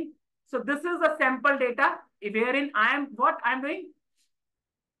using. So this is a sample data wherein what I'm doing?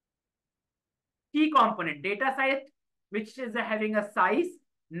 Key component data set, which is having a size,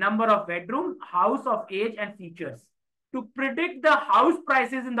 number of bedroom, house of age, and features to predict the house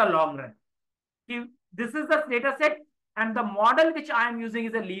prices in the long run. This is the data set, and the model which I am using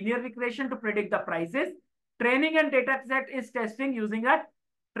is a linear regression to predict the prices. Training and data set is testing using a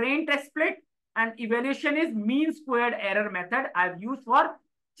train test split, and evaluation is mean squared error method I've used for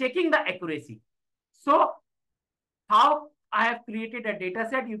checking the accuracy. So how I have created a data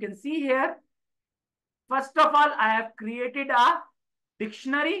set, you can see here. First of all, I have created a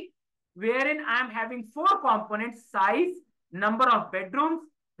dictionary wherein I am having 4 components: size, number of bedrooms,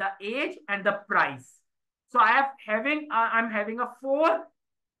 the age, and the price. So I'm having a 4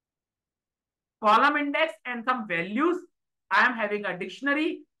 column index and some values. I am having a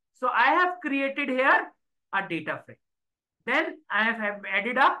dictionary. So I have created here a data frame. Then I have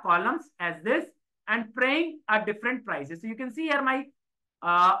added up columns as this and praying a different prices. So you can see here my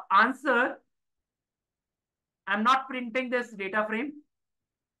answer. I'm not printing this data frame.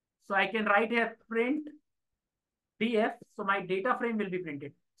 So I can write here print df. So my data frame will be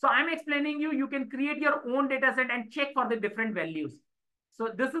printed. So I'm explaining you can create your own data set and check for the different values. So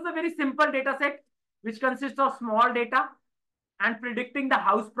this is a very simple data set which consists of small data and predicting the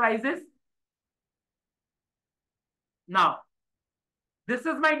house prices. Now, this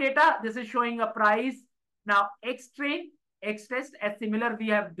is my data. This is showing a price. Now, X train, X test, as similar we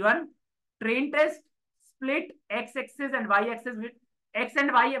have done. Train test, split X axis and Y axis. With X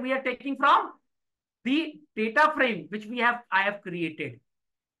and Y we are taking from the data frame which I have created.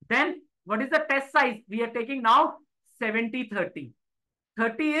 Then what is the test size? We are taking now 70-30.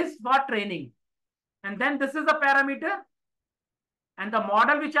 30 is for training. And then this is the parameter. And the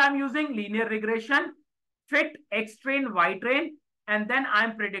model which I'm using, linear regression, fit X train, Y train. And then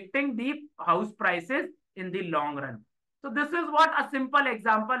I'm predicting the house prices in the long run. So this is what a simple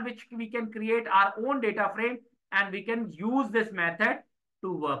example which we can create our own data frame and we can use this method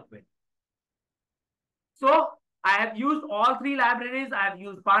to work with. So I have used all three libraries. I have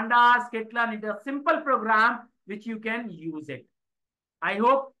used Pandas, Skitlearn. It's a simple program which you can use it. I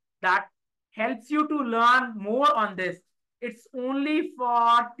hope that helps you to learn more on this. It's only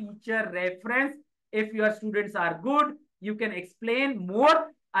for teacher reference. If your students are good, you can explain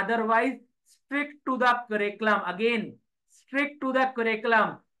more. Otherwise, stick to the curriculum. Again, stick to the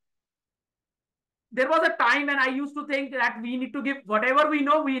curriculum. There was a time when I used to think that we need to give whatever we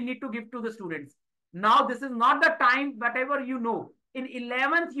know, we need to give to the students. Now, this is not the time, whatever you know. In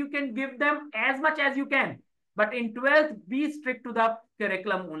 11th, you can give them as much as you can. But in 12th, be strict to the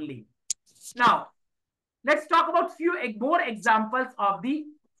curriculum only. Now, let's talk about few more examples of the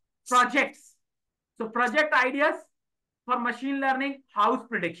projects. So project ideas for machine learning, house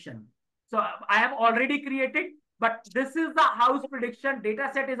prediction. So I have already created, but this is the house prediction data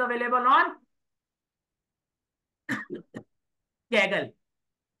set is available on Kaggle.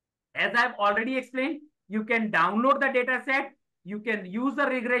 As I've already explained, you can download the data set, you can use the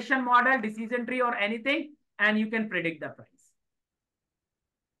regression model, decision tree or anything, and you can predict the price.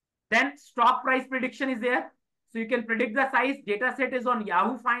 Then stock price prediction is there. So you can predict the size. Data set is on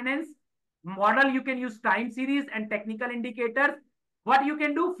Yahoo Finance. Model, you can use time series and technical indicators. What you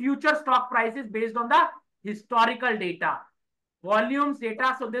can do, future stock prices based on the historical data. Volumes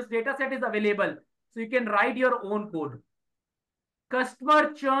data. So this data set is available. So you can write your own code.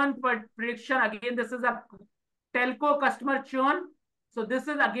 Customer churn prediction. Again, this is a telco customer churn. So this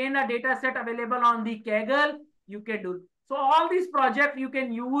is again a data set available on the Kaggle. You can do. So all these projects you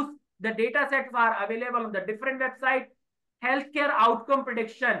can use. The data sets are available on the different websites. Healthcare outcome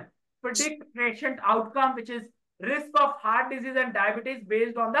prediction. Predict patient outcome, which is risk of heart disease and diabetes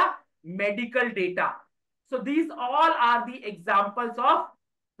based on the medical data. So these all are the examples of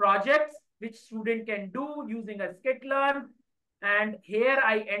projects which student can do using a Skitlearn. And here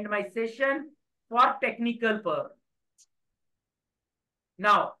I end my session for technical purpose.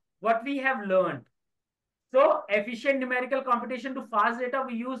 Now, what we have learned. So, efficient numerical computation to fast data,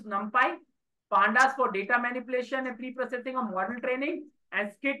 we use NumPy, Pandas for data manipulation and pre-processing of model training,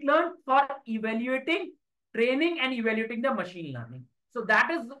 and Skitlearn for evaluating, training and evaluating the machine learning. So that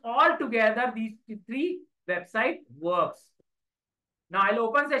is all together, these three website works. Now, I'll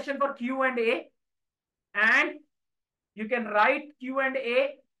open session for Q&A and you can write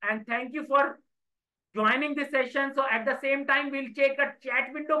Q&A, and thank you for joining this session. So at the same time, we'll take a chat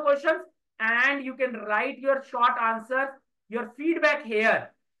window questions and you can write your short answers, your feedback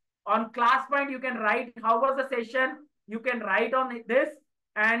here. On ClassPoint, you can write how was the session. You can write on this,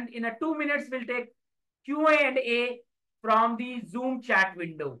 and in a 2 minutes, we'll take Q&A from the Zoom chat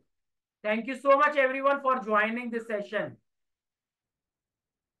window. Thank you so much, everyone, for joining this session.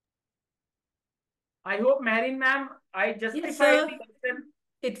 I hope, Marin ma'am, I justified the question.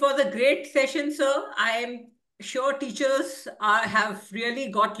 It was a great session, sir. I am sure teachers have really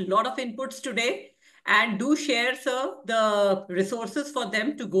got a lot of inputs today, and do share, sir, the resources for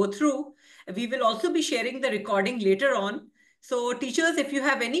them to go through. We will also be sharing the recording later on. So teachers, if you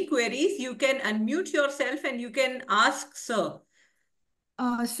have any queries, you can unmute yourself and you can ask, sir.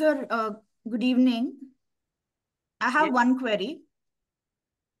 Sir, good evening. I have one query.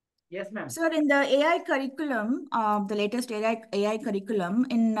 Yes, ma'am. Sir, in the AI curriculum, the latest AI curriculum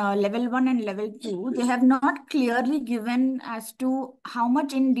in level 1 and level 2, they have not clearly given as to how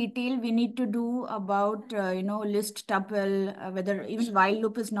much in detail we need to do about, list tuple, whether even while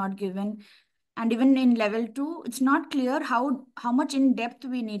loop is not given. And even in level 2, it's not clear how much in depth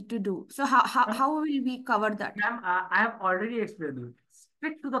we need to do. So how will we cover that? Ma'am, I have already explained you.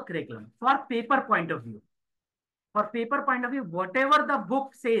 Stick to the curriculum for paper point of view. For paper point of view, whatever the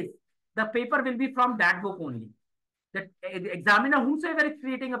book says, the paper will be from that book only. The examiner, whosoever is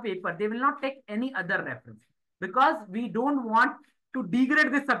creating a paper, they will not take any other reference. because we don't want to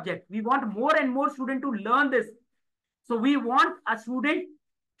degrade this subject. We want more and more students to learn this. So we want a student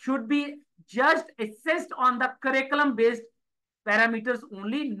should be judged, assessed on the curriculum based parameters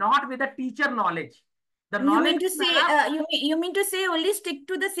only, not with the teacher knowledge. The You knowledge mean to say you mean to say only stick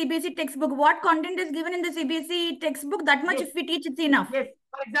to the CBSE textbook? What content is given in the CBSE textbook? That much Yes. if we teach, it's enough. Yes.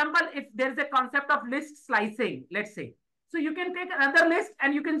 For example, if there is a concept of list slicing, let's say, so you can take another list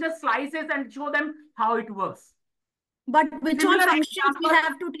and you can just slice it and show them how it works. But which all functions we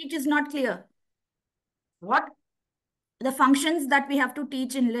have to teach is not clear. What? The functions that we have to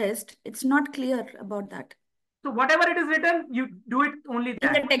teach in list, it's not clear about that. So whatever it is written, you do it only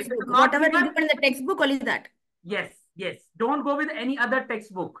that. In the textbook. Whatever is given in the textbook, only that. Yes, yes. Don't go with any other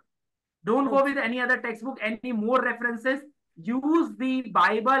textbook. Don't go with any other textbook, any more references. Use the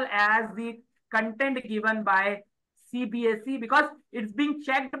Bible as the content given by CBSE because it's being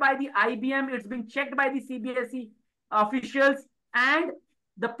checked by the IBM, it's being checked by the CBSE officials, and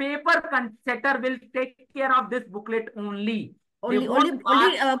the paper setter will take care of this booklet only. Only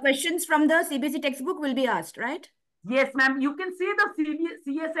questions from the CBSE textbook will be asked, right? Yes, ma'am. You can see the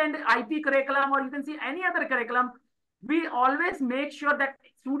CS and IP curriculum, or you can see any other curriculum. We always make sure that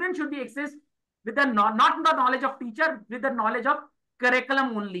students should be accessed with the not the knowledge of teacher, with the knowledge of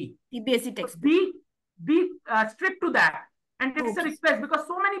curriculum only. CBSE textbook. Be strict to that. And it's a request because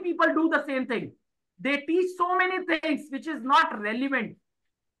so many people do the same thing. They teach so many things which is not relevant.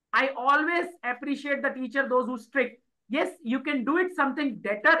 I always appreciate the teacher, those who strict. Yes, you can do it something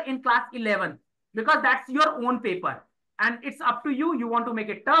better in class 11 because that's your own paper. And it's up to you. You want to make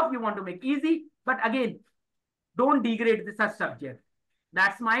it tough. You want to make easy. But again, don't degrade this subject.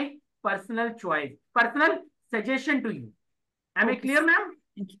 That's my personal choice, personal suggestion to you. Am I clear, ma'am?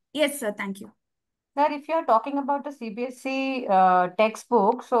 Yes, sir. Thank you. Sir, if you're talking about the CBSE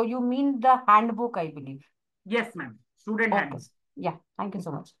textbook, so you mean the handbook, I believe. Yes, ma'am. Student handbook. Yeah, thank you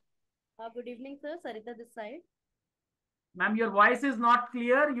so much. Good evening, sir. Sarita this side. Ma'am, your voice is not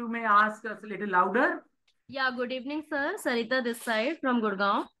clear. You may ask us a little louder. Yeah, good evening, sir. Sarita this side from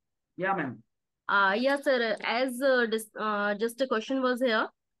Gurgaon. Yeah, ma'am. Yes, sir. As just a question was here.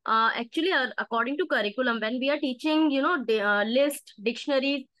 Actually, according to curriculum, when we are teaching, list,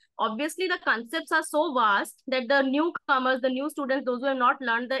 dictionaries, obviously the concepts are so vast that the newcomers, the new students, those who have not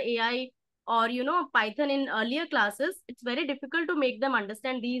learned the AI or, Python in earlier classes, it's very difficult to make them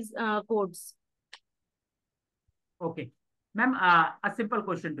understand these codes. Okay. Ma'am, a simple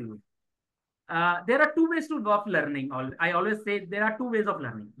question to you. There are two ways of learning. I always say there are two ways of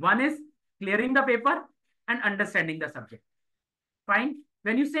learning. One is clearing the paper and understanding the subject. Fine.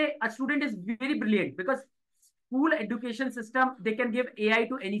 When you say a student is very brilliant, because school education system, they can give AI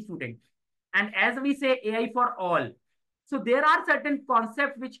to any student. And as we say, AI for all. So there are certain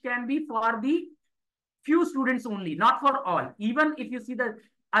concepts which can be for the few students only, not for all. Even if you see the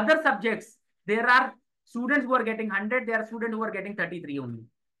other subjects, there are students who are getting 100, there are students who are getting 33 only.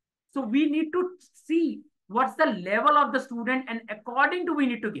 So we need to see what's the level of the student, and according to we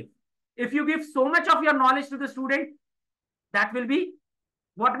need to give. If you give so much of your knowledge to the student, that will be,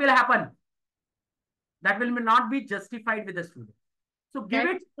 what will happen? That will not be justified with the student. So give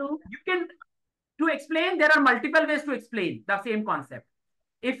it to, you can, to explain, there are multiple ways to explain the same concept.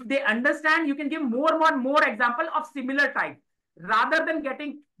 If they understand, you can give more example of similar type. Rather than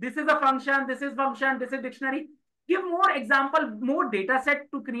getting, this is a function, this is function, this is dictionary. Give more example, more data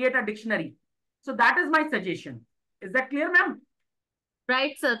set to create a dictionary. So that is my suggestion. Is that clear, ma'am?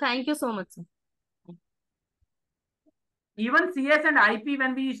 Right, sir. Thank you so much, sir. Even CS and IP,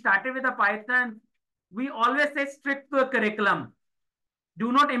 when we started with the Python, we always say strict to the curriculum.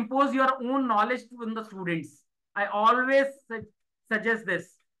 Do not impose your own knowledge on the students. I always suggest this.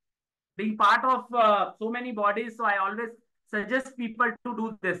 Being part of so many bodies, so I always suggest people to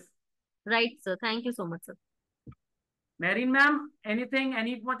do this. Right, sir. Thank you so much, sir. Marine ma'am, anything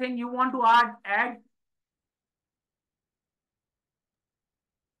you want to add?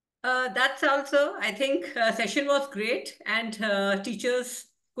 That's also, I think session was great, and teachers'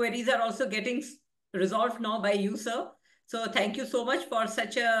 queries are also getting resolved now by you, sir. So thank you so much for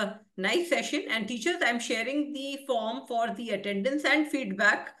such a nice session. And teachers, I'm sharing the form for the attendance and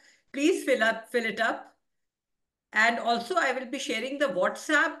feedback. Please fill it up. And also I will be sharing the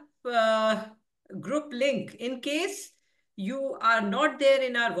WhatsApp group link. In case you are not there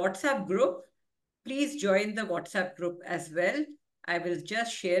in our WhatsApp group, please join the WhatsApp group as well. I will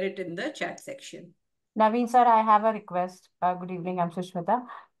just share it in the chat section. Naveen sir, I have a request. Good evening, I'm Sushmita.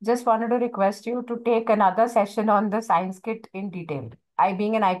 Just wanted to request you to take another session on the science kit in detail. I,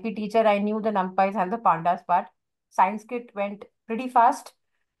 being an IP teacher, I knew the NumPys and the pandas part. Science kit went pretty fast.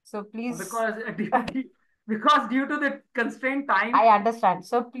 So please. Because because due to the constrained time. I understand.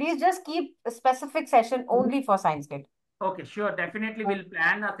 So please just keep a specific session only for ScienceKit. Okay, sure. Definitely we'll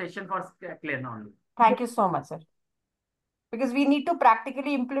plan a session for Clear only. Thank you so much, sir. Because we need to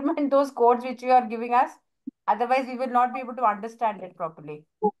practically implement those codes which you are giving us. Otherwise, we will not be able to understand it properly.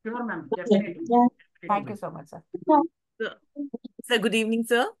 Sure, ma'am. Definitely. Thank you so much, sir. Sir, good evening,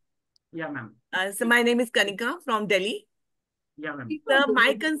 sir. Yeah, ma'am. So my name is Kanika from Delhi. Yeah, ma'am. Sir,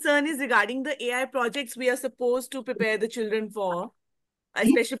 my concern is regarding the AI projects we are supposed to prepare the children for,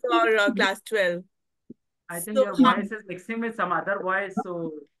 especially for class 12. I think So, your voice is mixing with some other voice,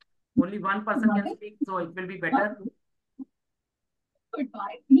 so only one person can speak, so it will be better.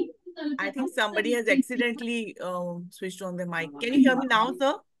 I think somebody has accidentally switched on the mic. Can you hear me now,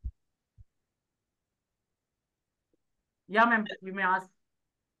 sir? Yeah, ma'am. You may ask.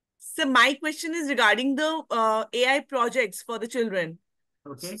 So my question is regarding the AI projects for the children.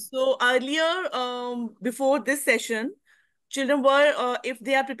 Okay. So earlier, before this session, children were, if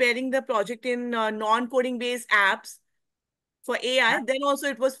they are preparing the project in non-coding based apps for AI, then also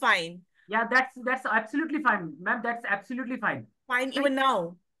it was fine. Yeah, that's absolutely fine, ma'am. That's absolutely fine. Fine even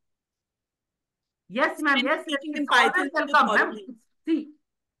now. Yes, ma'am. Yes, yes. Teaching in It's always Python welcome, ma'am. too. See,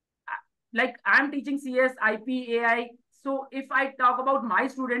 like I'm teaching CS, IP, AI. So if I talk about my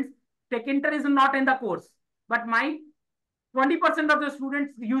students, TechInter is not in the course, but my 20% of the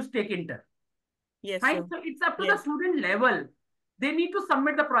students use TechInter. Yes, Fine. sir. So it's up to Yes. the student level. They need to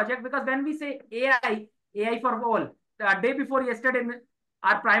submit the project, because when we say AI for all, the day before yesterday,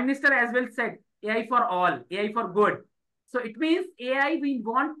 our Prime Minister as well said AI for all, AI for good. So it means AI, we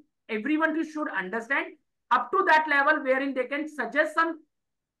want everyone to should understand up to that level wherein they can suggest some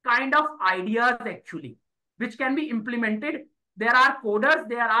kind of ideas actually, which can be implemented. There are coders,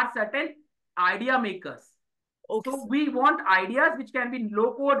 there are certain idea makers. Okay. So we want ideas which can be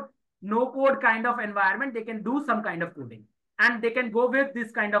low code, no code kind of environment. They can do some kind of coding and they can go with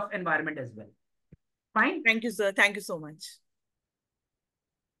this kind of environment as well. Fine. Thank you, sir. Thank you so much.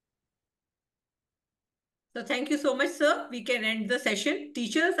 So thank you so much, sir. We can end the session.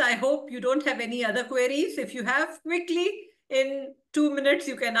 Teachers, I hope you don't have any other queries. If you have, quickly, in 2 minutes,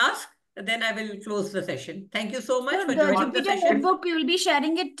 you can ask. Then I will close the session. Thank you so much So for the joining the Jupyter session. notebook, you will be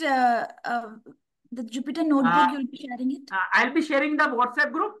sharing it. The Jupyter notebook, you will be sharing it. I'll be sharing the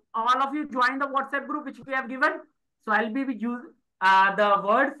WhatsApp group. All of you join the WhatsApp group which we have given. So I'll be using the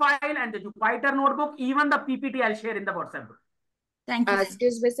Word file and the Jupyter notebook. Even the PPT I'll share in the WhatsApp group. Thank you.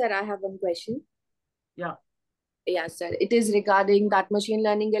 Excuse me, sir. I have one question. Yeah. Yeah, sir. It is regarding that machine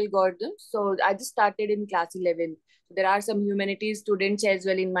learning algorithm. So I just started in class 11. There are some humanities students as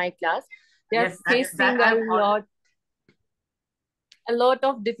well in my class. They are facing a lot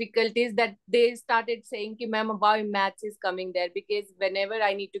of difficulties that they started saying, ma'am, about maths is coming there, because whenever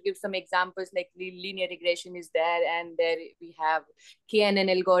I need to give some examples like linear regression is there, and there we have KNN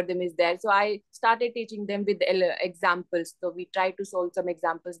algorithm is there. So I started teaching them with examples. So we try to solve some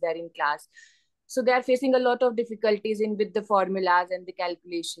examples there in class. So they are facing a lot of difficulties in with the formulas and the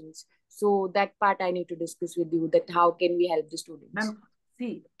calculations. So that part I need to discuss with you, that how can we help the students? Ma'am,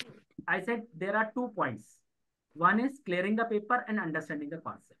 see, I said there are 2 points. One is clearing the paper and understanding the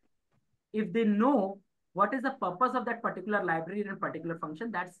concept. If they know what is the purpose of that particular library and particular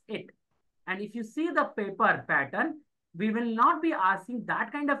function, that's it. And if you see the paper pattern, we will not be asking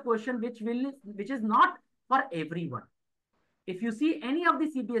that kind of question which is not for everyone. If you see any of the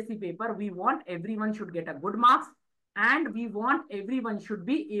CBSE paper, we want everyone should get a good marks, and we want everyone should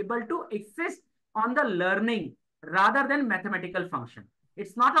be able to insist on the learning rather than mathematical function.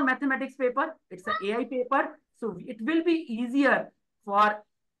 It's not a mathematics paper, it's an AI paper. So it will be easier for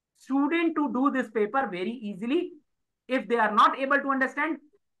student to do this paper very easily. If they are not able to understand,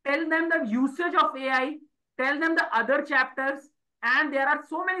 tell them the usage of AI, tell them the other chapters, and there are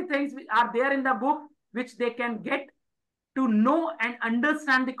so many things which are there in the book which they can get to know and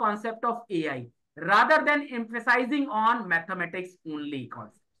understand the concept of AI rather than emphasizing on mathematics only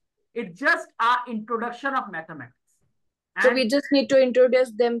concept. It's just an introduction of mathematics. And so we just need to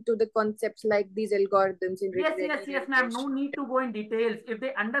introduce them to the concepts like these algorithms in Yes, ma'am. No need to go in details. If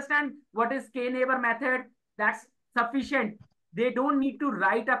they understand what is K-neighbor method, that's sufficient. They don't need to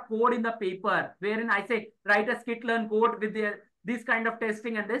write a code in the paper wherein I say write a skitlearn code with this kind of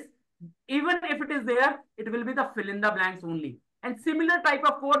testing and this. Even if it is there, it will be the fill in the blanks only. And similar type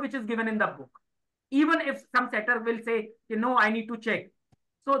of code which is given in the book. Even if some setter will say, no, I need to check.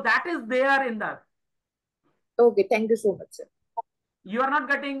 So that is there in the. Okay, thank you so much, sir. You are not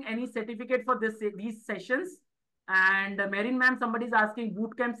getting any certificate for these sessions. And Marin ma'am, somebody is asking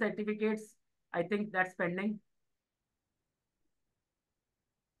bootcamp certificates. I think that's pending.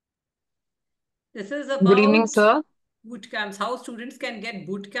 This is Good evening, about sir. boot camps, how students can get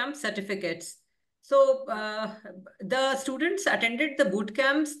boot camp certificates. So the students attended the boot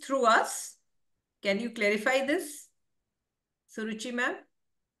camps through us. Can you clarify this, Suruchi ma'am?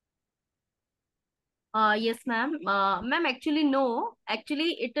 Yes, ma'am. Ma'am, actually, no.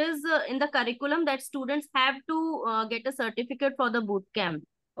 Actually, it is in the curriculum that students have to get a certificate for the boot camp.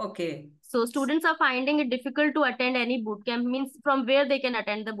 Okay. So students are finding it difficult to attend any boot camp, means from where they can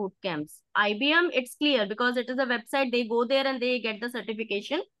attend the boot camps. IBM, it's clear because it is a website. They go there and they get the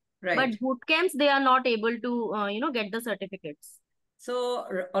certification. Right. But boot camps, they are not able to, get the certificates. So,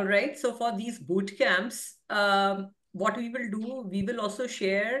 all right. So for these boot camps, what we will do, we will also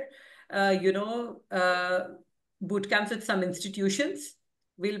share, boot camps with some institutions.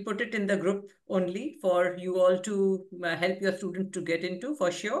 We'll put it in the group only for you all to help your students to get into, for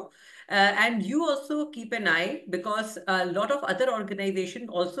sure. And you also keep an eye, because a lot of other organizations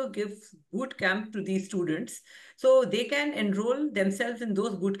also give boot camp to these students. So they can enroll themselves in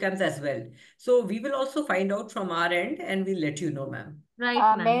those boot camps as well. So we will also find out from our end and we'll let you know, ma'am. Right,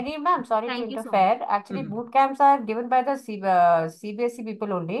 ma'am. Mary ma'am, sorry to Thank you so interfere. Actually, boot camps are given by the CBSE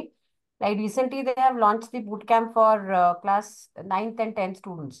people only. Like recently, they have launched the boot camp for class 9th and 10th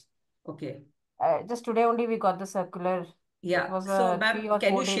students. Okay. Just today only we got the circular. Yeah. It was So, a 3 ma'am, or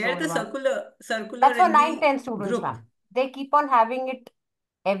can 4 you days share old the one. circular That's for in 9th, the 10th students, group? ma'am. They keep on having it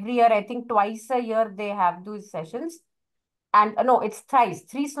every year. I think twice a year they have those sessions. And no, it's thrice.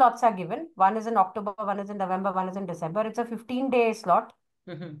 3 slots are given. One is in October, one is in November, one is in December. It's a 15-day slot,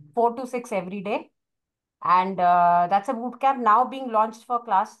 4 to 6 every day. And that's a boot camp now being launched for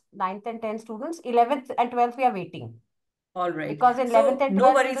class 9th and 10th students. 11th and 12th, we are waiting. All right. Because in So 11th and no 12th,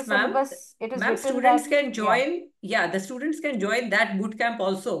 in the worries, ma'am. syllabus, it is Ma'am, written students that, can join. Yeah, the students can join that boot camp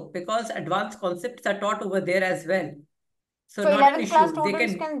also, because advanced concepts are taught over there as well. So not an 11th class issue. They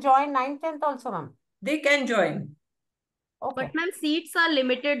students can join 9th, 10th also, ma'am. They can join. Okay. But ma'am, seats are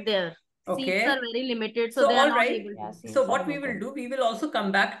limited there. Seats are very limited, so they are all not right. able to. Yeah, So seats are what we will limited. do, we will also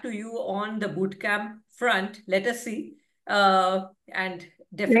come back to you on the boot camp front. Let us see. And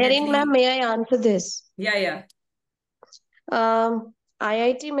definitely. Mehreen ma'am, may I answer this? Yeah.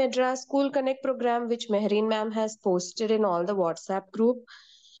 IIT Madras School Connect program, which Mehreen ma'am has posted in all the WhatsApp group.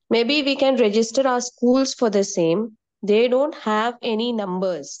 Maybe we can register our schools for the same. They don't have any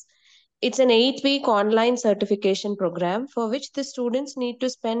numbers. It's an 8-week online certification program for which the students need to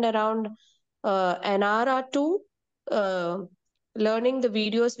spend around an hour or two learning the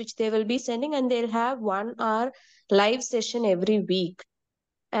videos which they will be sending, and they'll have 1 hour live session every week.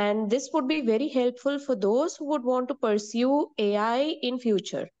 And this would be very helpful for those who would want to pursue AI in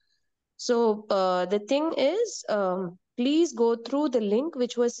future. So the thing is, please go through the link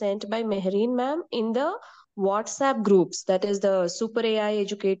which was sent by Mehreen ma'am in the WhatsApp groups, that is the Super AI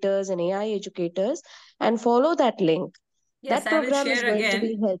Educators and AI Educators, and follow that link. Yes, that I will program is share going again. to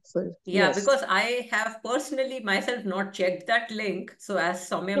be helpful. Yeah, Yes. because I have personally myself not checked that link. So as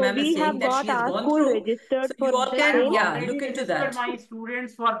Soumya So ma'am is we saying have that got she has our gone school through, registered so for you all the can, same. yeah, Already look into registered that. my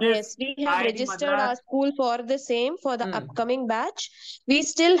students for this. Yes, we have IIT registered our Madras. school for the same for the upcoming batch. We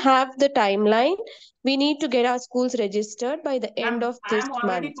still have the timeline. We need to get our schools registered by the end of I this am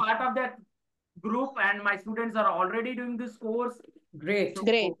already month. part of that group, and my students are already doing this course. Great. So,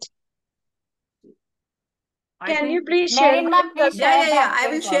 Great. Can you please share? Mehreen ma'am, please share Yeah. that I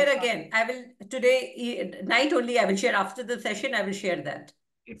will link share also. again. I will today night only. I will share after the session. I will share that.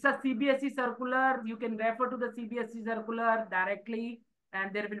 It's a CBSE circular. You can refer to the CBSE circular directly,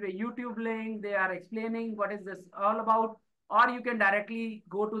 and there will be a YouTube link. They are explaining what is this all about, or you can directly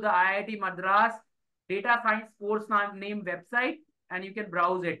go to the IIT Madras Data Science course name website, and you can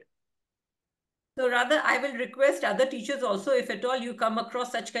browse it. So rather, I will request other teachers also, if at all you come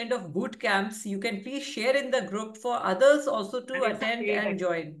across such kind of boot camps, you can please share in the group for others also to attend and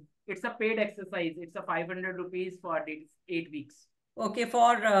join. It's a paid exercise. It's a 500 rupees for 8 weeks. Okay,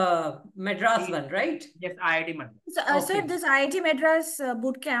 for Madras one, right? Yes, IIT Madras. So, sir, this IIT Madras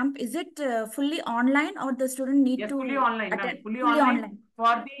boot camp, is it fully online, or the student need to fully online, attend? Fully online.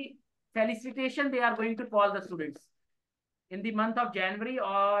 For the felicitation, they are going to call the students in the month of January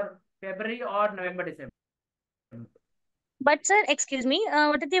or February or November, December. But sir, excuse me,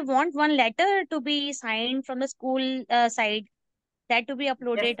 what if they want one letter to be signed from the school side, that to be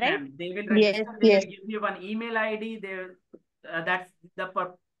uploaded, Yes, right? ma'am. They will register. They will give you one email ID. That's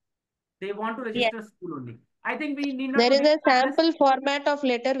they want to register school only. I think we need not. There is a sample format of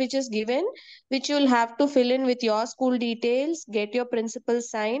letter which is given, which you will have to fill in with your school details, get your principal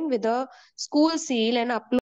sign with a school seal, and upload